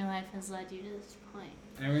in your life has led you to this point.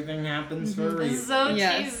 Everything happens for a reason. It's so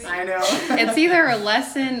cheesy. I know. It's either a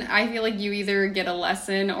lesson. I feel like you either get a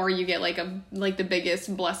lesson or you get like the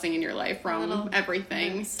biggest blessing in your life from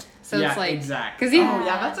everything. So it's like exactly.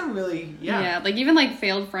 That's a really like even like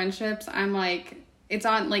failed friendships. I'm like it's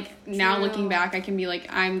on like now looking back, I can be like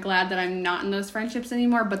I'm glad that I'm not in those friendships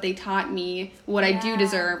anymore. But they taught me what I do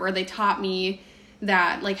deserve, or they taught me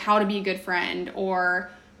that, like, how to be a good friend, or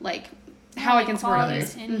like how I can support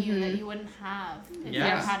others in you that you wouldn't have if you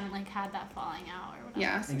hadn't like had that falling out or whatever.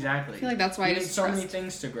 Yeah, exactly. I feel like that's why I just so trust many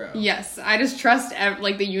things to grow. Yes, I just trust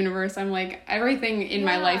like the universe. I'm like, everything in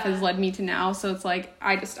my life has led me to now, so it's like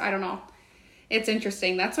I don't know. It's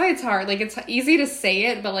interesting. That's why it's hard. Like, it's easy to say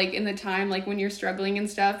it, but like in the time, like when you're struggling and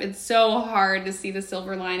stuff, it's so hard to see the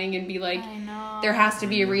silver lining and be like, there has to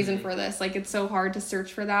be a reason for this. Like, it's so hard to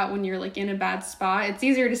search for that when you're like in a bad spot. It's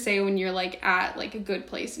easier to say when you're like at like a good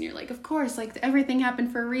place and you're like, of course, like everything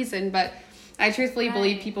happened for a reason. But I truthfully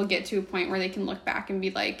believe people get to a point where they can look back and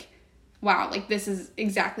be like, wow, like this is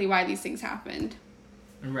exactly why these things happened.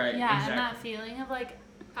 Right. Yeah, exactly. and that feeling of like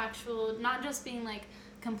actual, not just being like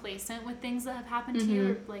complacent with things that have happened to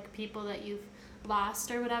you, or like people that you've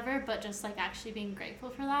lost or whatever, but just like actually being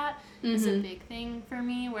grateful for that is a big thing for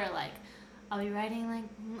me, where like I'll be writing like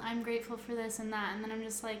I'm grateful for this and that, and then I'm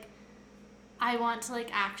just like, I want to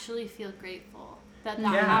like actually feel grateful that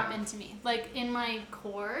happened to me, like in my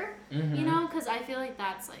core, you know, because I feel like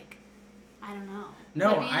that's like, I don't know,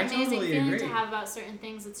 no, it'd be an I amazing totally feeling agree to have about certain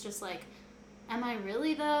things. It's just like, am I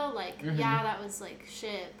really though? Like, yeah, that was like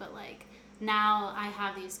shit, but like now I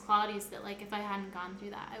have these qualities that like if I hadn't gone through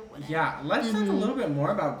that, I wouldn't. Yeah, let's talk a little bit more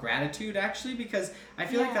about gratitude actually, because I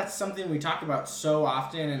feel like that's something we talk about so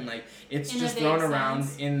often, and like it's just thrown around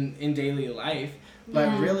in daily life,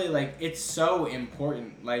 but really like it's so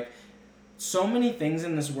important. Like so many things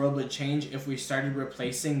in this world would change if we started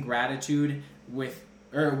replacing gratitude with,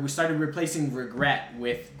 or we started replacing regret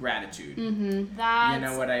with gratitude. That's, you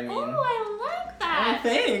know what I mean? Oh, I like that. Oh,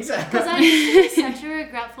 thanks. Because I used to be such a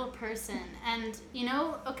regretful person, and you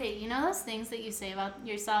know, you know those things that you say about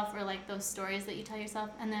yourself, or like those stories that you tell yourself,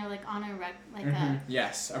 and they're like on a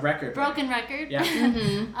yes, a record. Broken record.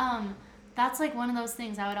 Yeah. That's like one of those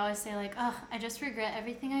things I would always say, like, oh, I just regret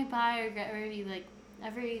everything I buy, I regret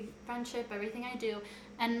every friendship, everything I do.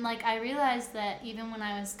 And like I realized that even when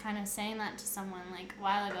I was kind of saying that to someone like a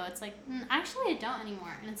while ago, it's like, actually I don't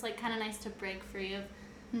anymore. And it's like kind of nice to break free of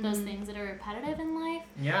those things that are repetitive in life.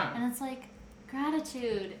 Yeah. And it's like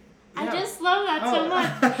gratitude. Yeah. I just love that so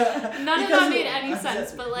much. None of that made any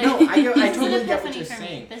sense, but like, no, I totally an get what epiphany you're for me.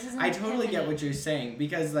 saying. This is an I totally get what you're saying,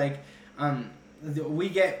 because like we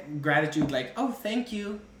get gratitude like, oh, thank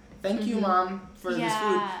you mom for this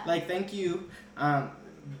food, like thank you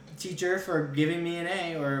teacher for giving me an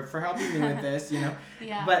A, or for helping me with this, you know.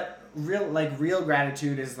 But real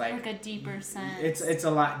gratitude is like a deeper sense. It's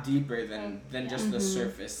a lot deeper than just the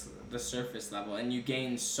surface level, and you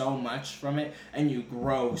gain so much from it, and you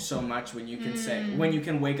grow so much when you can say, when you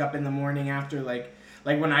can wake up in the morning after like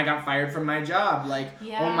when I got fired from my job, like,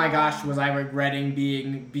 oh my gosh, was I regretting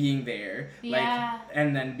being there, like,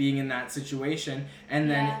 and then being in that situation, and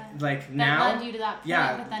then like that now led you to that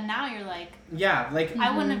point, but then now you're like, like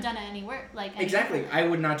I wouldn't have done it anywhere, like exactly, I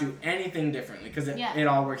would not do anything differently, because it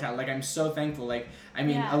all worked out. Like, I'm so thankful. Like, I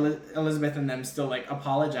mean, Elizabeth and them still like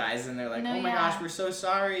apologize, and they're like, oh my gosh, we're so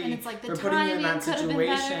sorry like, for putting you in that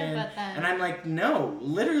situation, better, and I'm like, no,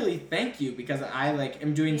 literally thank you, because I like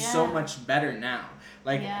am doing so much better now.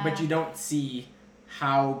 Like, but you don't see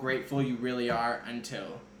how grateful you really are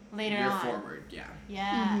until later you're on. forward.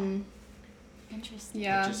 Interesting.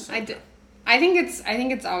 I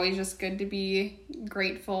think it's always just good to be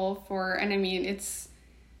grateful for, and I mean,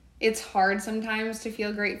 it's hard sometimes to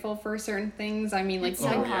feel grateful for certain things. I mean, like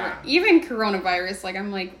even coronavirus, like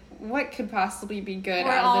I'm like, what could possibly be good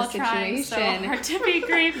out of this situation? So hard to be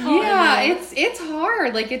grateful. It's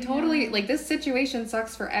hard. Like, it totally, like, this situation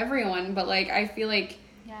sucks for everyone, but like I feel like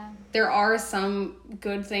there are some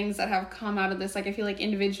good things that have come out of this. Like, I feel like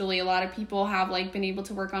individually a lot of people have like been able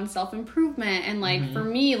to work on self-improvement, and like for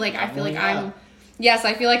me, like I feel like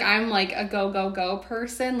I feel like I'm like a go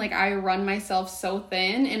person. Like, I run myself so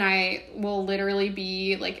thin, and I will literally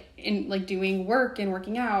be like in like doing work and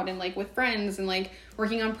working out and like with friends and like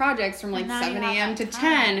working on projects from like 7 a.m. to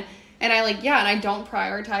 10. And I and I don't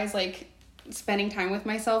prioritize like spending time with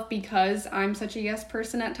myself because I'm such a yes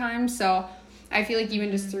person at times. So I feel like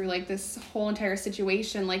even just through like this whole entire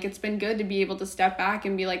situation, like it's been good to be able to step back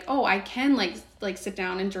and be like, oh, I can like sit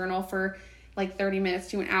down and journal for like 30 minutes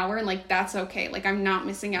to an hour, and like that's okay. Like, I'm not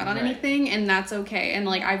missing out on anything, and that's okay. And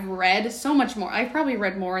like I've read so much more. I've probably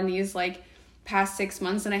read more in these like past 6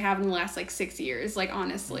 months than I have in the last like 6 years, like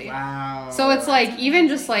honestly. Wow. So it's like even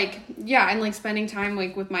just like and like spending time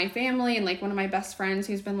like with my family, and like one of my best friends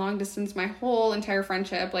who's been long distance my whole entire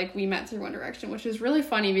friendship, like we met through One Direction, which is really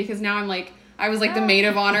funny because now I was like the maid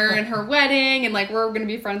of honor in her wedding, and like we're gonna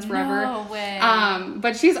be friends forever. No way.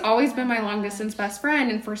 But she's always been my long distance best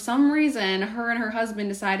friend, and for some reason her and her husband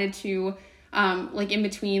decided to like in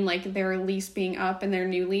between like their lease being up and their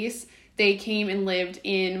new lease, they came and lived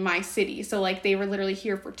in my city. So like they were literally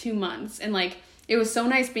here for 2 months, and like it was so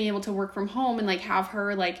nice being able to work from home and like have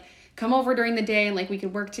her like come over during the day, and like we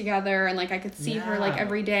could work together, and like I could see her like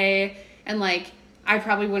every day, and like I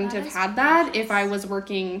probably wouldn't have had that if I was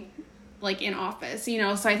working like in office, you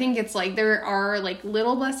know? So I think it's like there are like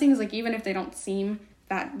little blessings, like even if they don't seem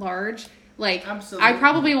that large, like absolutely. I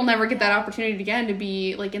probably will never get that opportunity again to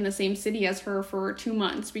be like in the same city as her for 2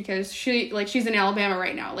 months, because she's in Alabama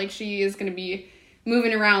right now. Like she is going to be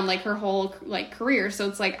moving around like her whole like career. So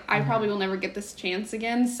it's like, I probably will never get this chance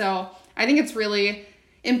again. So I think it's really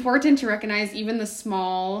important to recognize even the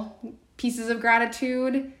small pieces of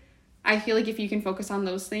gratitude. I feel like if you can focus on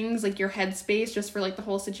those things, like your headspace just for like the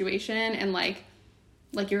whole situation and like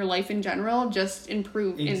your life in general just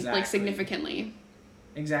improve in like significantly.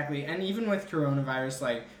 Exactly. And even with coronavirus,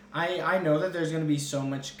 like I know that there's going to be so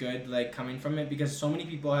much good like coming from it, because so many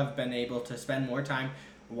people have been able to spend more time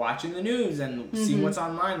watching the news and seeing what's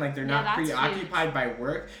online. Like they're not preoccupied huge. By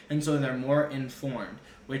work, and so they're more informed,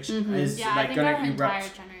 which is like going to erupt. Entire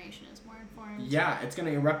generation is more informed. Yeah, it's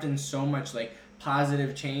going to erupt in so much like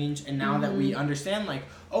positive change. And now that we understand like,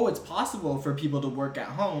 oh, it's possible for people to work at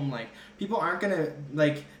home, like people aren't going to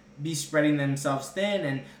like be spreading themselves thin,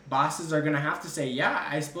 and bosses are going to have to say, yeah,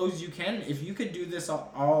 I suppose you can, if you could do this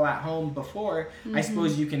all at home before, I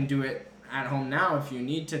suppose you can do it at home now. If you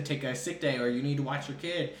need to take a sick day or you need to watch your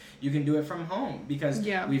kid, you can do it from home, because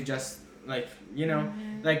we've just like, you know,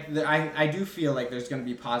 like I do feel like there's going to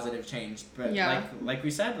be positive change, but like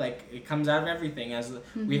we said, like it comes out of everything as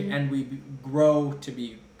we grow to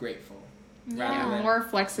be grateful rather than more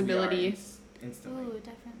flexibility instantly. Ooh,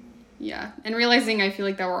 definitely. Yeah, and realizing I feel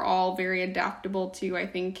like that we're all very adaptable too. I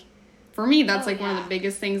think for me that's one of the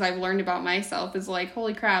biggest things I've learned about myself is like,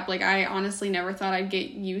 holy crap, like I honestly never thought I'd get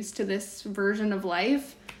used to this version of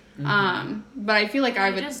life. But I feel like I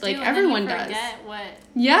would like everyone does. What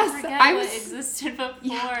existed before.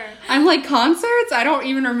 Yeah. I'm like, concerts, I don't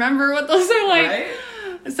even remember what those are like.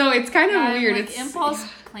 Right? So it's kind of weird. Like, it's impulse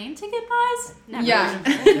plane ticket buys? Never.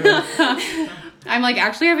 Yeah. I'm like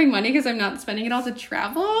actually having money because I'm not spending it all to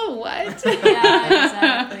travel? What?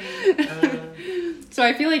 Yeah, exactly. So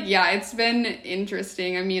I feel like, it's been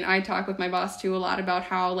interesting. I mean, I talk with my boss too a lot about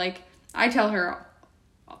how like, I tell her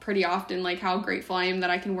pretty often like how grateful I am that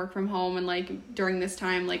I can work from home, and like during this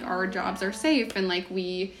time like our jobs are safe, and like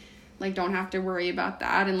we like don't have to worry about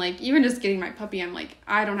that. And like even just getting my puppy, I'm like,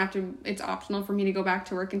 I don't have to, it's optional for me to go back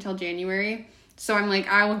to work until January. So I'm like,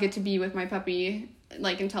 I will get to be with my puppy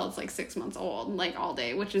like until it's like 6 months old, like all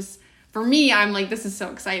day, which is for me, I'm like, this is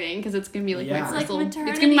so exciting because it's gonna be like my first it's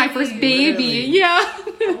gonna be my first baby. Literally. Yeah.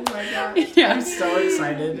 Oh my god. Yeah. I'm so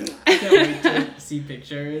excited. I can't wait to see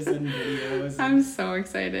pictures and videos. I'm so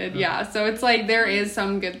excited. Yeah. So it's like there is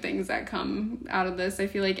some good things that come out of this. I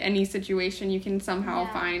feel like any situation you can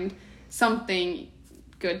somehow find something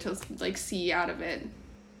good to like see out of it.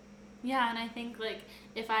 Yeah, and I think like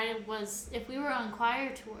if we were on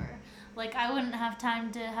choir tour, like I wouldn't have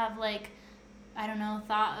time to have like, I don't know,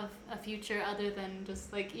 thought of a future other than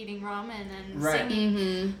just like eating ramen and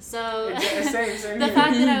singing. So same the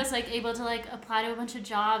fact that I was like able to like apply to a bunch of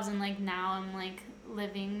jobs, and like now I'm like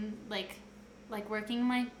living like working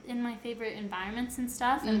in my favorite environments and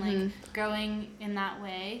stuff, and like growing in that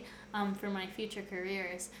way for my future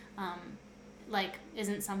careers, like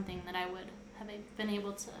isn't something that I would have been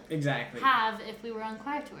able to have if we were on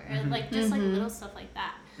choir tour. Like just like little stuff like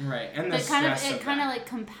that. Right, and it kind of like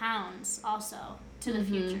compounds also to the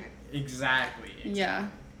future. Exactly. Yeah,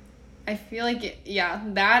 I feel like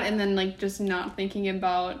that, and then like just not thinking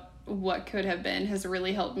about what could have been has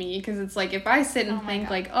really helped me, because it's like if I sit and think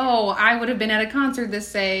like, I would have been at a concert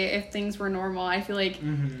this day if things were normal, I feel like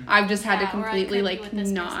I've just had to completely like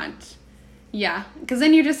not. Yeah, because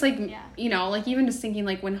then you're just like, you know, like even just thinking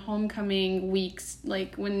like when homecoming weeks,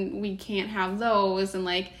 like when we can't have those, and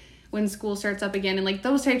like when school starts up again, and like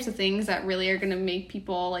those types of things that really are going to make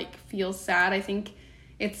people like feel sad. I think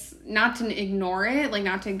it's not to ignore it, like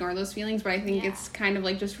not to ignore those feelings, but I think it's kind of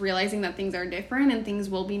like just realizing that things are different and things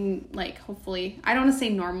will be like, hopefully, I don't want to say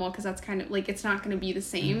normal because that's kind of like, it's not going to be the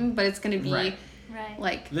same, but it's going to be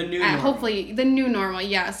like the new normal. Hopefully the new normal.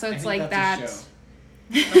 Yeah. So it's like that.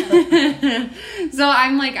 So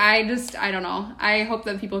I'm like, I don't know. I hope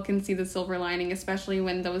that people can see the silver lining, especially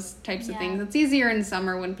when those types of things. It's easier in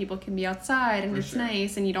summer when people can be outside and it's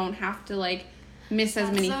nice and you don't have to like miss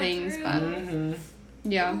as many things. True. But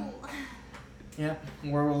yeah. Yep,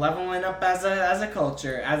 we're leveling up as a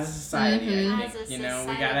culture, as a society. Mm-hmm. I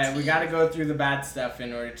think we gotta go through the bad stuff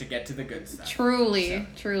in order to get to the good stuff. Truly,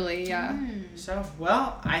 yeah. So,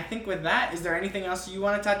 well, I think with that, is there anything else you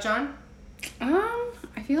want to touch on?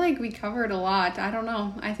 I feel like we covered a lot. I don't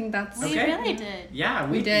know. I think that's We really did. Yeah,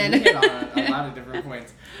 we did. We hit on a lot of different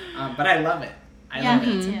points, but I love it. I love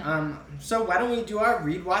me it. too. So why don't we do our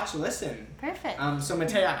read, watch, listen? Perfect. So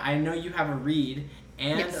Matea, I know you have a read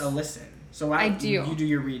and Yes. a listen. So why don't you do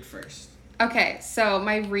your read first? Okay, so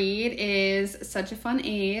my read is Such a Fun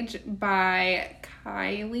Age by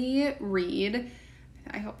Kylie Reed.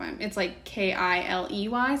 It's like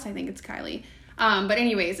Kiley, so I think it's Kylie. But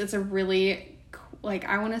anyways, it's a really,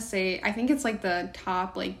 I think it's like the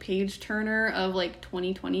top like page turner of like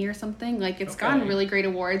 2020 or something. Like it's gotten really great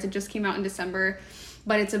awards. It just came out in December,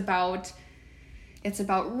 but it's about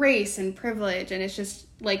race and privilege, and it's just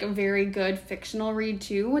like a very good fictional read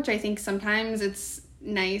too, which I think sometimes it's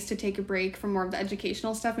nice to take a break from more of the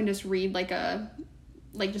educational stuff and just read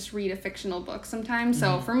just read a fictional book sometimes.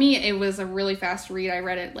 So for me, it was a really fast read. I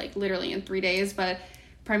read it like literally in 3 days, but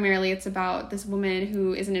primarily it's about this woman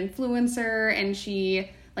who is an influencer, and she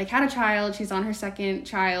like had a child. She's on her second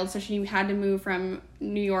child, so she had to move from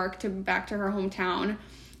New York back to her hometown,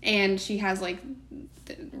 and she has like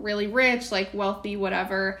really rich, like wealthy,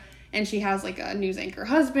 whatever, and she has like a news anchor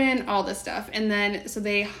husband, all this stuff. And then so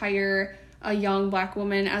they hire a young Black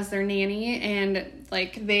woman as their nanny, and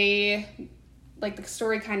the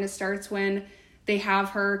story kind of starts when they have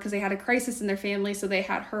her, because they had a crisis in their family, so they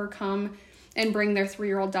had her come and bring their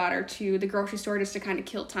 3-year-old daughter to the grocery store just to kind of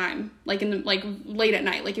kill time, like late at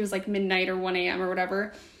night, like it was like midnight or 1 a.m. or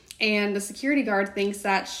whatever. And the security guard thinks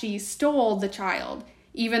that she stole the child,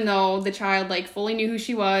 even though the child like fully knew who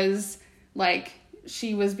she was. Like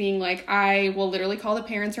she was being like, I will literally call the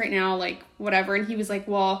parents right now, like whatever. And he was like,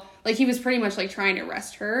 well, like he was pretty much like trying to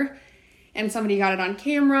arrest her, and somebody got it on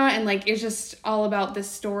camera, and like it's just all about this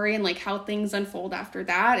story and like how things unfold after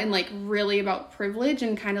that, and like really about privilege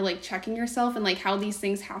and kind of like checking yourself, and like how these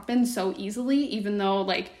things happen so easily, even though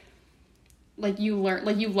like you learn,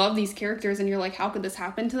 like you love these characters and you're like, how could this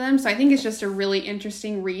happen to them? So I think it's just a really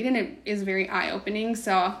interesting read, and it is very eye-opening,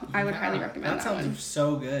 so I would highly recommend that one. That sounds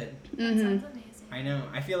so good. That sounds amazing. I know.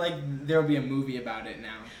 I feel like there'll be a movie about it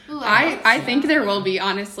now. Ooh, I think there will be,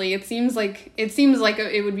 honestly. It seems like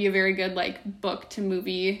it would be a very good like book to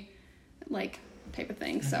movie like type of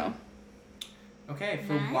thing. So okay,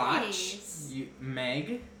 for watch,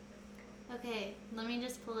 Meg. Okay, let me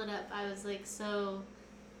just pull it up. I was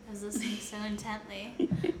listening so intently.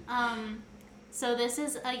 So this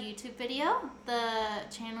is a YouTube video. The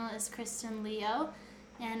channel is Kristen Leo,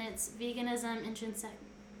 and it's veganism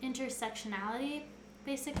intersectionality,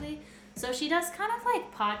 basically. So she does kind of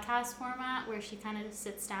like podcast format where she kind of just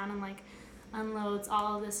sits down and like unloads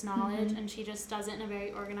all of this knowledge, and she just does it in a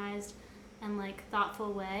very organized and like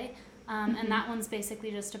thoughtful way. And that one's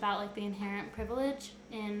basically just about like the inherent privilege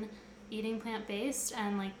in eating plant-based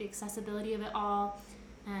and like the accessibility of it all,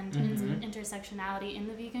 and intersectionality in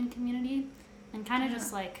the vegan community, and kind of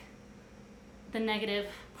just like the negative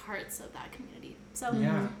parts of that community. So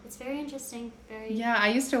it's very interesting. I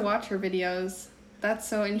used to watch her videos. That's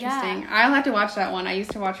so interesting. I'll have to watch that one. I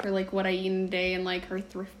used to watch her like What I Eat in a Day and like her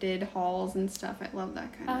thrifted hauls and stuff. I love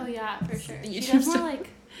that kind of. Oh yeah, for sure.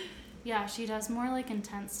 She does more like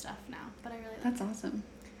intense stuff now, but I really like That's awesome.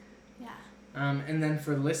 Yeah. And then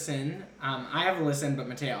for listen, I have a listen, but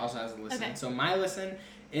Matea also has a listen. Okay. So my listen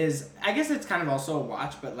is, I guess it's kind of also a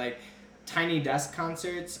watch, but like Tiny Desk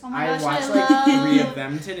concerts. Oh my gosh, watched I like love 3 of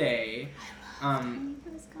them today.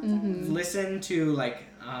 Listen to like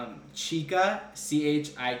Chika,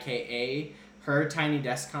 Chika. Her Tiny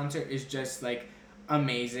Desk concert is just like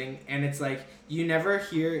amazing, and it's like you never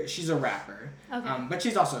hear. She's a rapper, but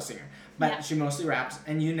she's also a singer. But she mostly raps,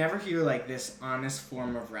 and you never hear like this honest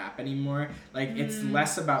form of rap anymore. Like it's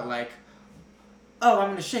less about like, oh,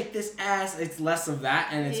 I'm gonna shake this ass. It's less of that,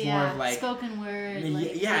 and it's more of like spoken word.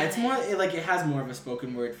 It's more like it has more of a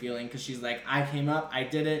spoken word feeling, because she's like, I came up, I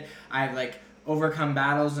did it, I've like overcome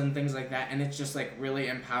battles and things like that, and it's just like really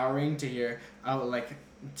empowering to hear,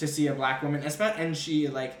 to see a Black woman, and she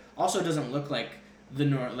like also doesn't look like the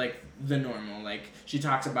normal. Like she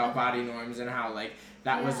talks about body norms and how like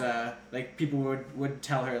that was like people would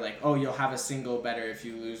tell her like, oh, you'll have a single better if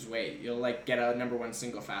you lose weight, you'll like get a number 1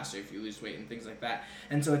 single faster if you lose weight, and things like that.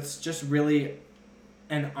 And so it's just really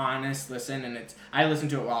an honest listen, and I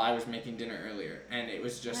listened to it while I was making dinner earlier, and it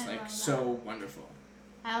was just so wonderful.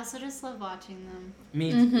 I also just love watching them.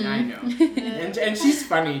 Me, I know. and she's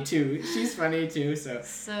funny too.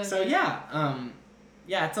 So yeah,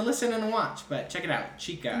 it's a listen and a watch, but check it out,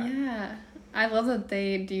 Chika. Yeah. I love that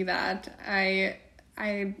they do that.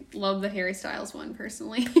 I love the Harry Styles one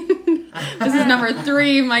personally. This is number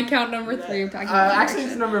 3. My count number 3 of packing. Actually,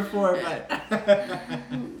 it's number 4, but.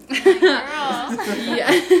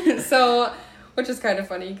 Yeah. So, which is kind of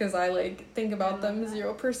funny because I like think about them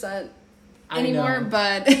 0% anymore,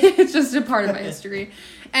 but it's just a part of my history.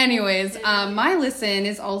 Anyways, my listen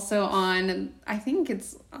is also on. I think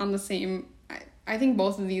it's on the same. I think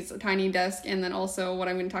both of these, Tiny Desk and then also what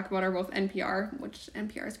I'm going to talk about, are both NPR, which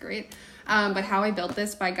NPR is great. But How I Built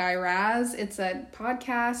This by Guy Raz. It's a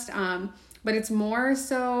podcast, but it's more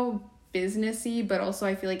so businessy, but also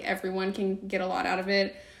I feel like everyone can get a lot out of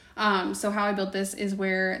it. So How I Built This is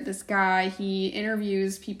where this guy, he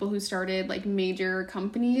interviews people who started like major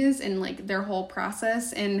companies and like their whole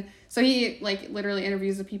process. And so he like literally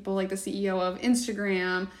interviews the people like the CEO of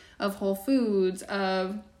Instagram, of Whole Foods,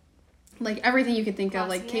 of like everything you could think of,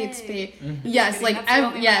 like Kate Spade. Mm-hmm. Yes, like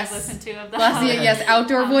yes. Yes,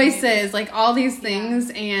 Outdoor Voices, like all these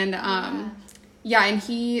things. And and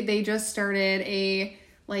they just started a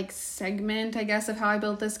like segment, I guess, of How I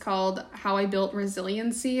Built This called How I Built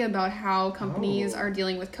Resiliency, about how companies are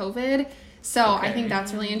dealing with COVID. So I think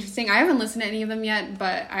that's really interesting. I haven't listened to any of them yet,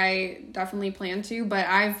 but I definitely plan to. But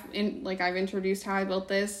I've introduced How I Built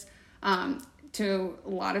This to a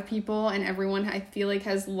lot of people, and everyone I feel like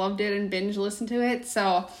has loved it and binge listened to it.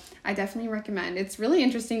 So I definitely recommend. It's really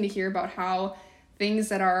interesting to hear about how things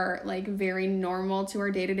that are like very normal to our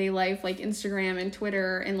day-to-day life, like Instagram and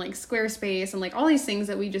Twitter and like Squarespace and like all these things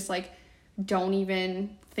that we just like don't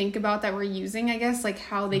even think about that we're using, I guess, like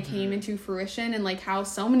how they came into fruition, and like how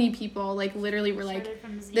so many people like literally were like,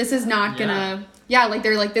 this is not gonna like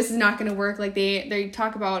they're like, this is not gonna work. Like they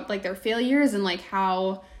talk about like their failures and like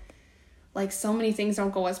how like so many things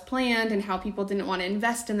don't go as planned, and how people didn't want to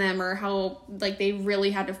invest in them, or how like they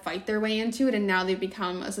really had to fight their way into it, and now they've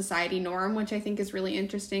become a society norm, which I think is really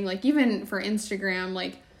interesting. Like even for Instagram,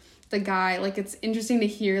 like the guy, like it's interesting to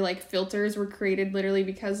hear like filters were created literally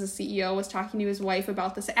because the CEO was talking to his wife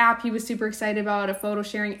about this app he was super excited about, a photo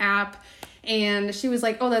sharing app, and she was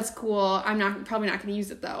like, oh, that's cool, I'm probably not going to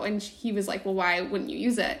use it though. And he was like, well, why wouldn't you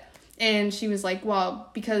use it? And she was like, well,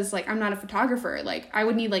 because like I'm not a photographer, like I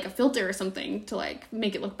would need like a filter or something to like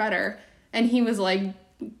make it look better. And he was like,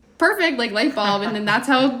 perfect, like light bulb. And then that's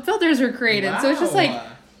how filters were created. Wow. So it's just like,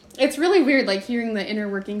 it's really weird like hearing the inner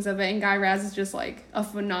workings of it. And Guy Raz is just like a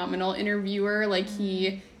phenomenal interviewer. Like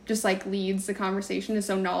he just like leads the conversation, is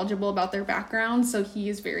so knowledgeable about their background. So he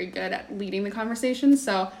is very good at leading the conversation.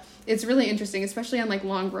 So it's really interesting, especially on like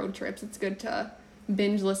long road trips. It's good to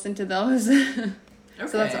binge listen to those. Okay.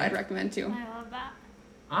 So that's what I'd recommend too. I love that.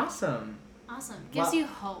 Awesome. Gives you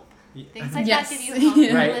hope. Things like that give you hope.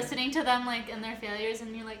 Right. You're listening to them like in their failures,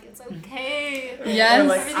 and you're like, it's okay. Yes. Or,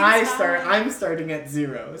 like I'm starting at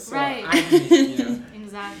 0. So right.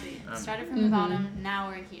 Exactly. Started from the bottom. Now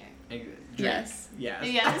we're here. Yes.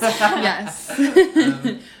 Yes.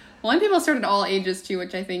 Well, and people start at all ages too,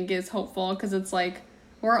 which I think is hopeful, because it's like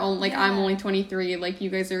I'm only 23. Like you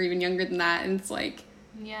guys are even younger than that, and it's like.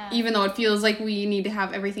 Yeah. Even though it feels like we need to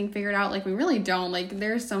have everything figured out, like we really don't. Like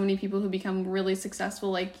there's so many people who become really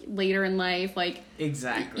successful like later in life. Like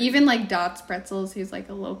exactly. Even like Dots Pretzels, who's like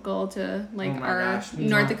a local to like our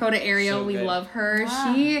North Dakota area. So we love her.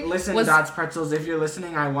 Wow. Dots Pretzels, if you're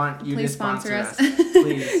listening, I want you to sponsor us.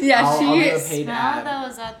 Please. Yeah, I'll do a paid ad.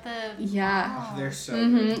 Those at the wow. They're so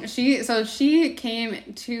good. She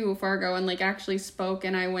came to Fargo and like actually spoke,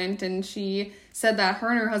 and I went, and she said that her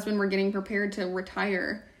and her husband were getting prepared to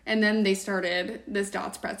retire, and then they started this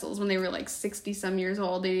Dots Pretzels when they were like 60 some years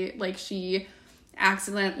old. She not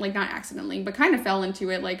accidentally, but kind of fell into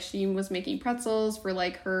it. Like she was making pretzels for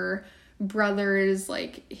like her brothers,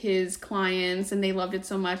 like his clients, and they loved it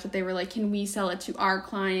so much that they were like, can we sell it to our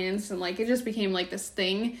clients? And like it just became like this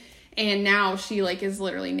thing. And now she like is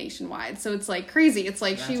literally nationwide. So it's like crazy. It's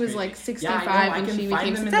like she was like 65 when she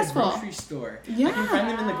became successful. I can find them in the grocery store. Yeah. I can find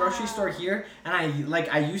them in the grocery store here. And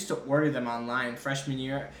I used to order them online freshman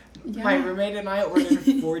year. Yeah. My roommate and I ordered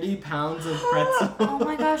 40 pounds of pretzels. Oh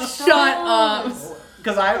my gosh. Shut up.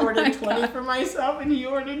 Because I ordered 20 for myself and he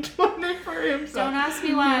ordered 20 for himself. Don't ask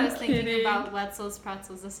me why I was thinking about Wetzel's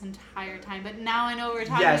pretzels this entire time, but now I know what we're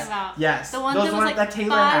talking about. Yes. The one that was like that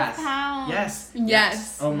Taylor 5 has. pounds.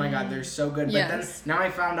 Yes. Oh my god, they're so good. Yes. But then now I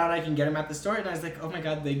found out I can get them at the store, and I was like, oh my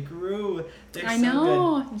god, they grew. They're so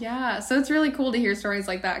know. Good. Yeah. So it's really cool to hear stories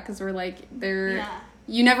like that, because we're like,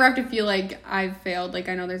 you never have to feel like I've failed. Like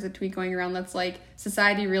I know there's a tweet going around that's like,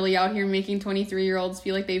 society really out here making 23-year-olds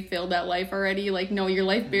feel like they've failed at life already. Like no, your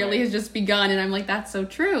life barely has just begun. And I'm like, that's so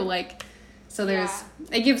true. Like So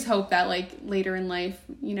it gives hope that like later in life,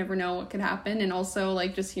 you never know what could happen. And also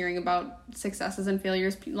like just hearing about successes and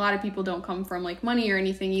failures. A lot of people don't come from like money or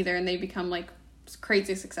anything either, and they become like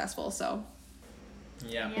crazy successful. So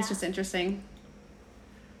it's just interesting.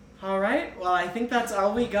 All right. Well, I think that's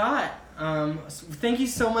all we got. Thank you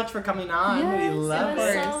so much for coming on. Yes, we love it.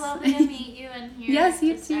 it. Was so lovely to meet you and hear yes,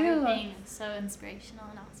 you just too. everything. It's so inspirational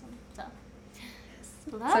and awesome. So,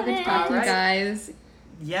 love so good to talk to you guys.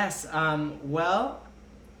 Yes. Well,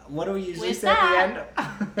 what do we usually With say at the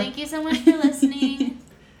end? Thank you so much for listening.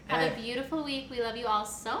 Have a beautiful week. We love you all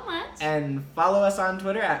so much. And follow us on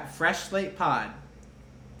Twitter at Fresh Slate Pod.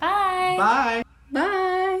 Bye. Bye.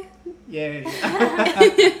 Bye. Yay.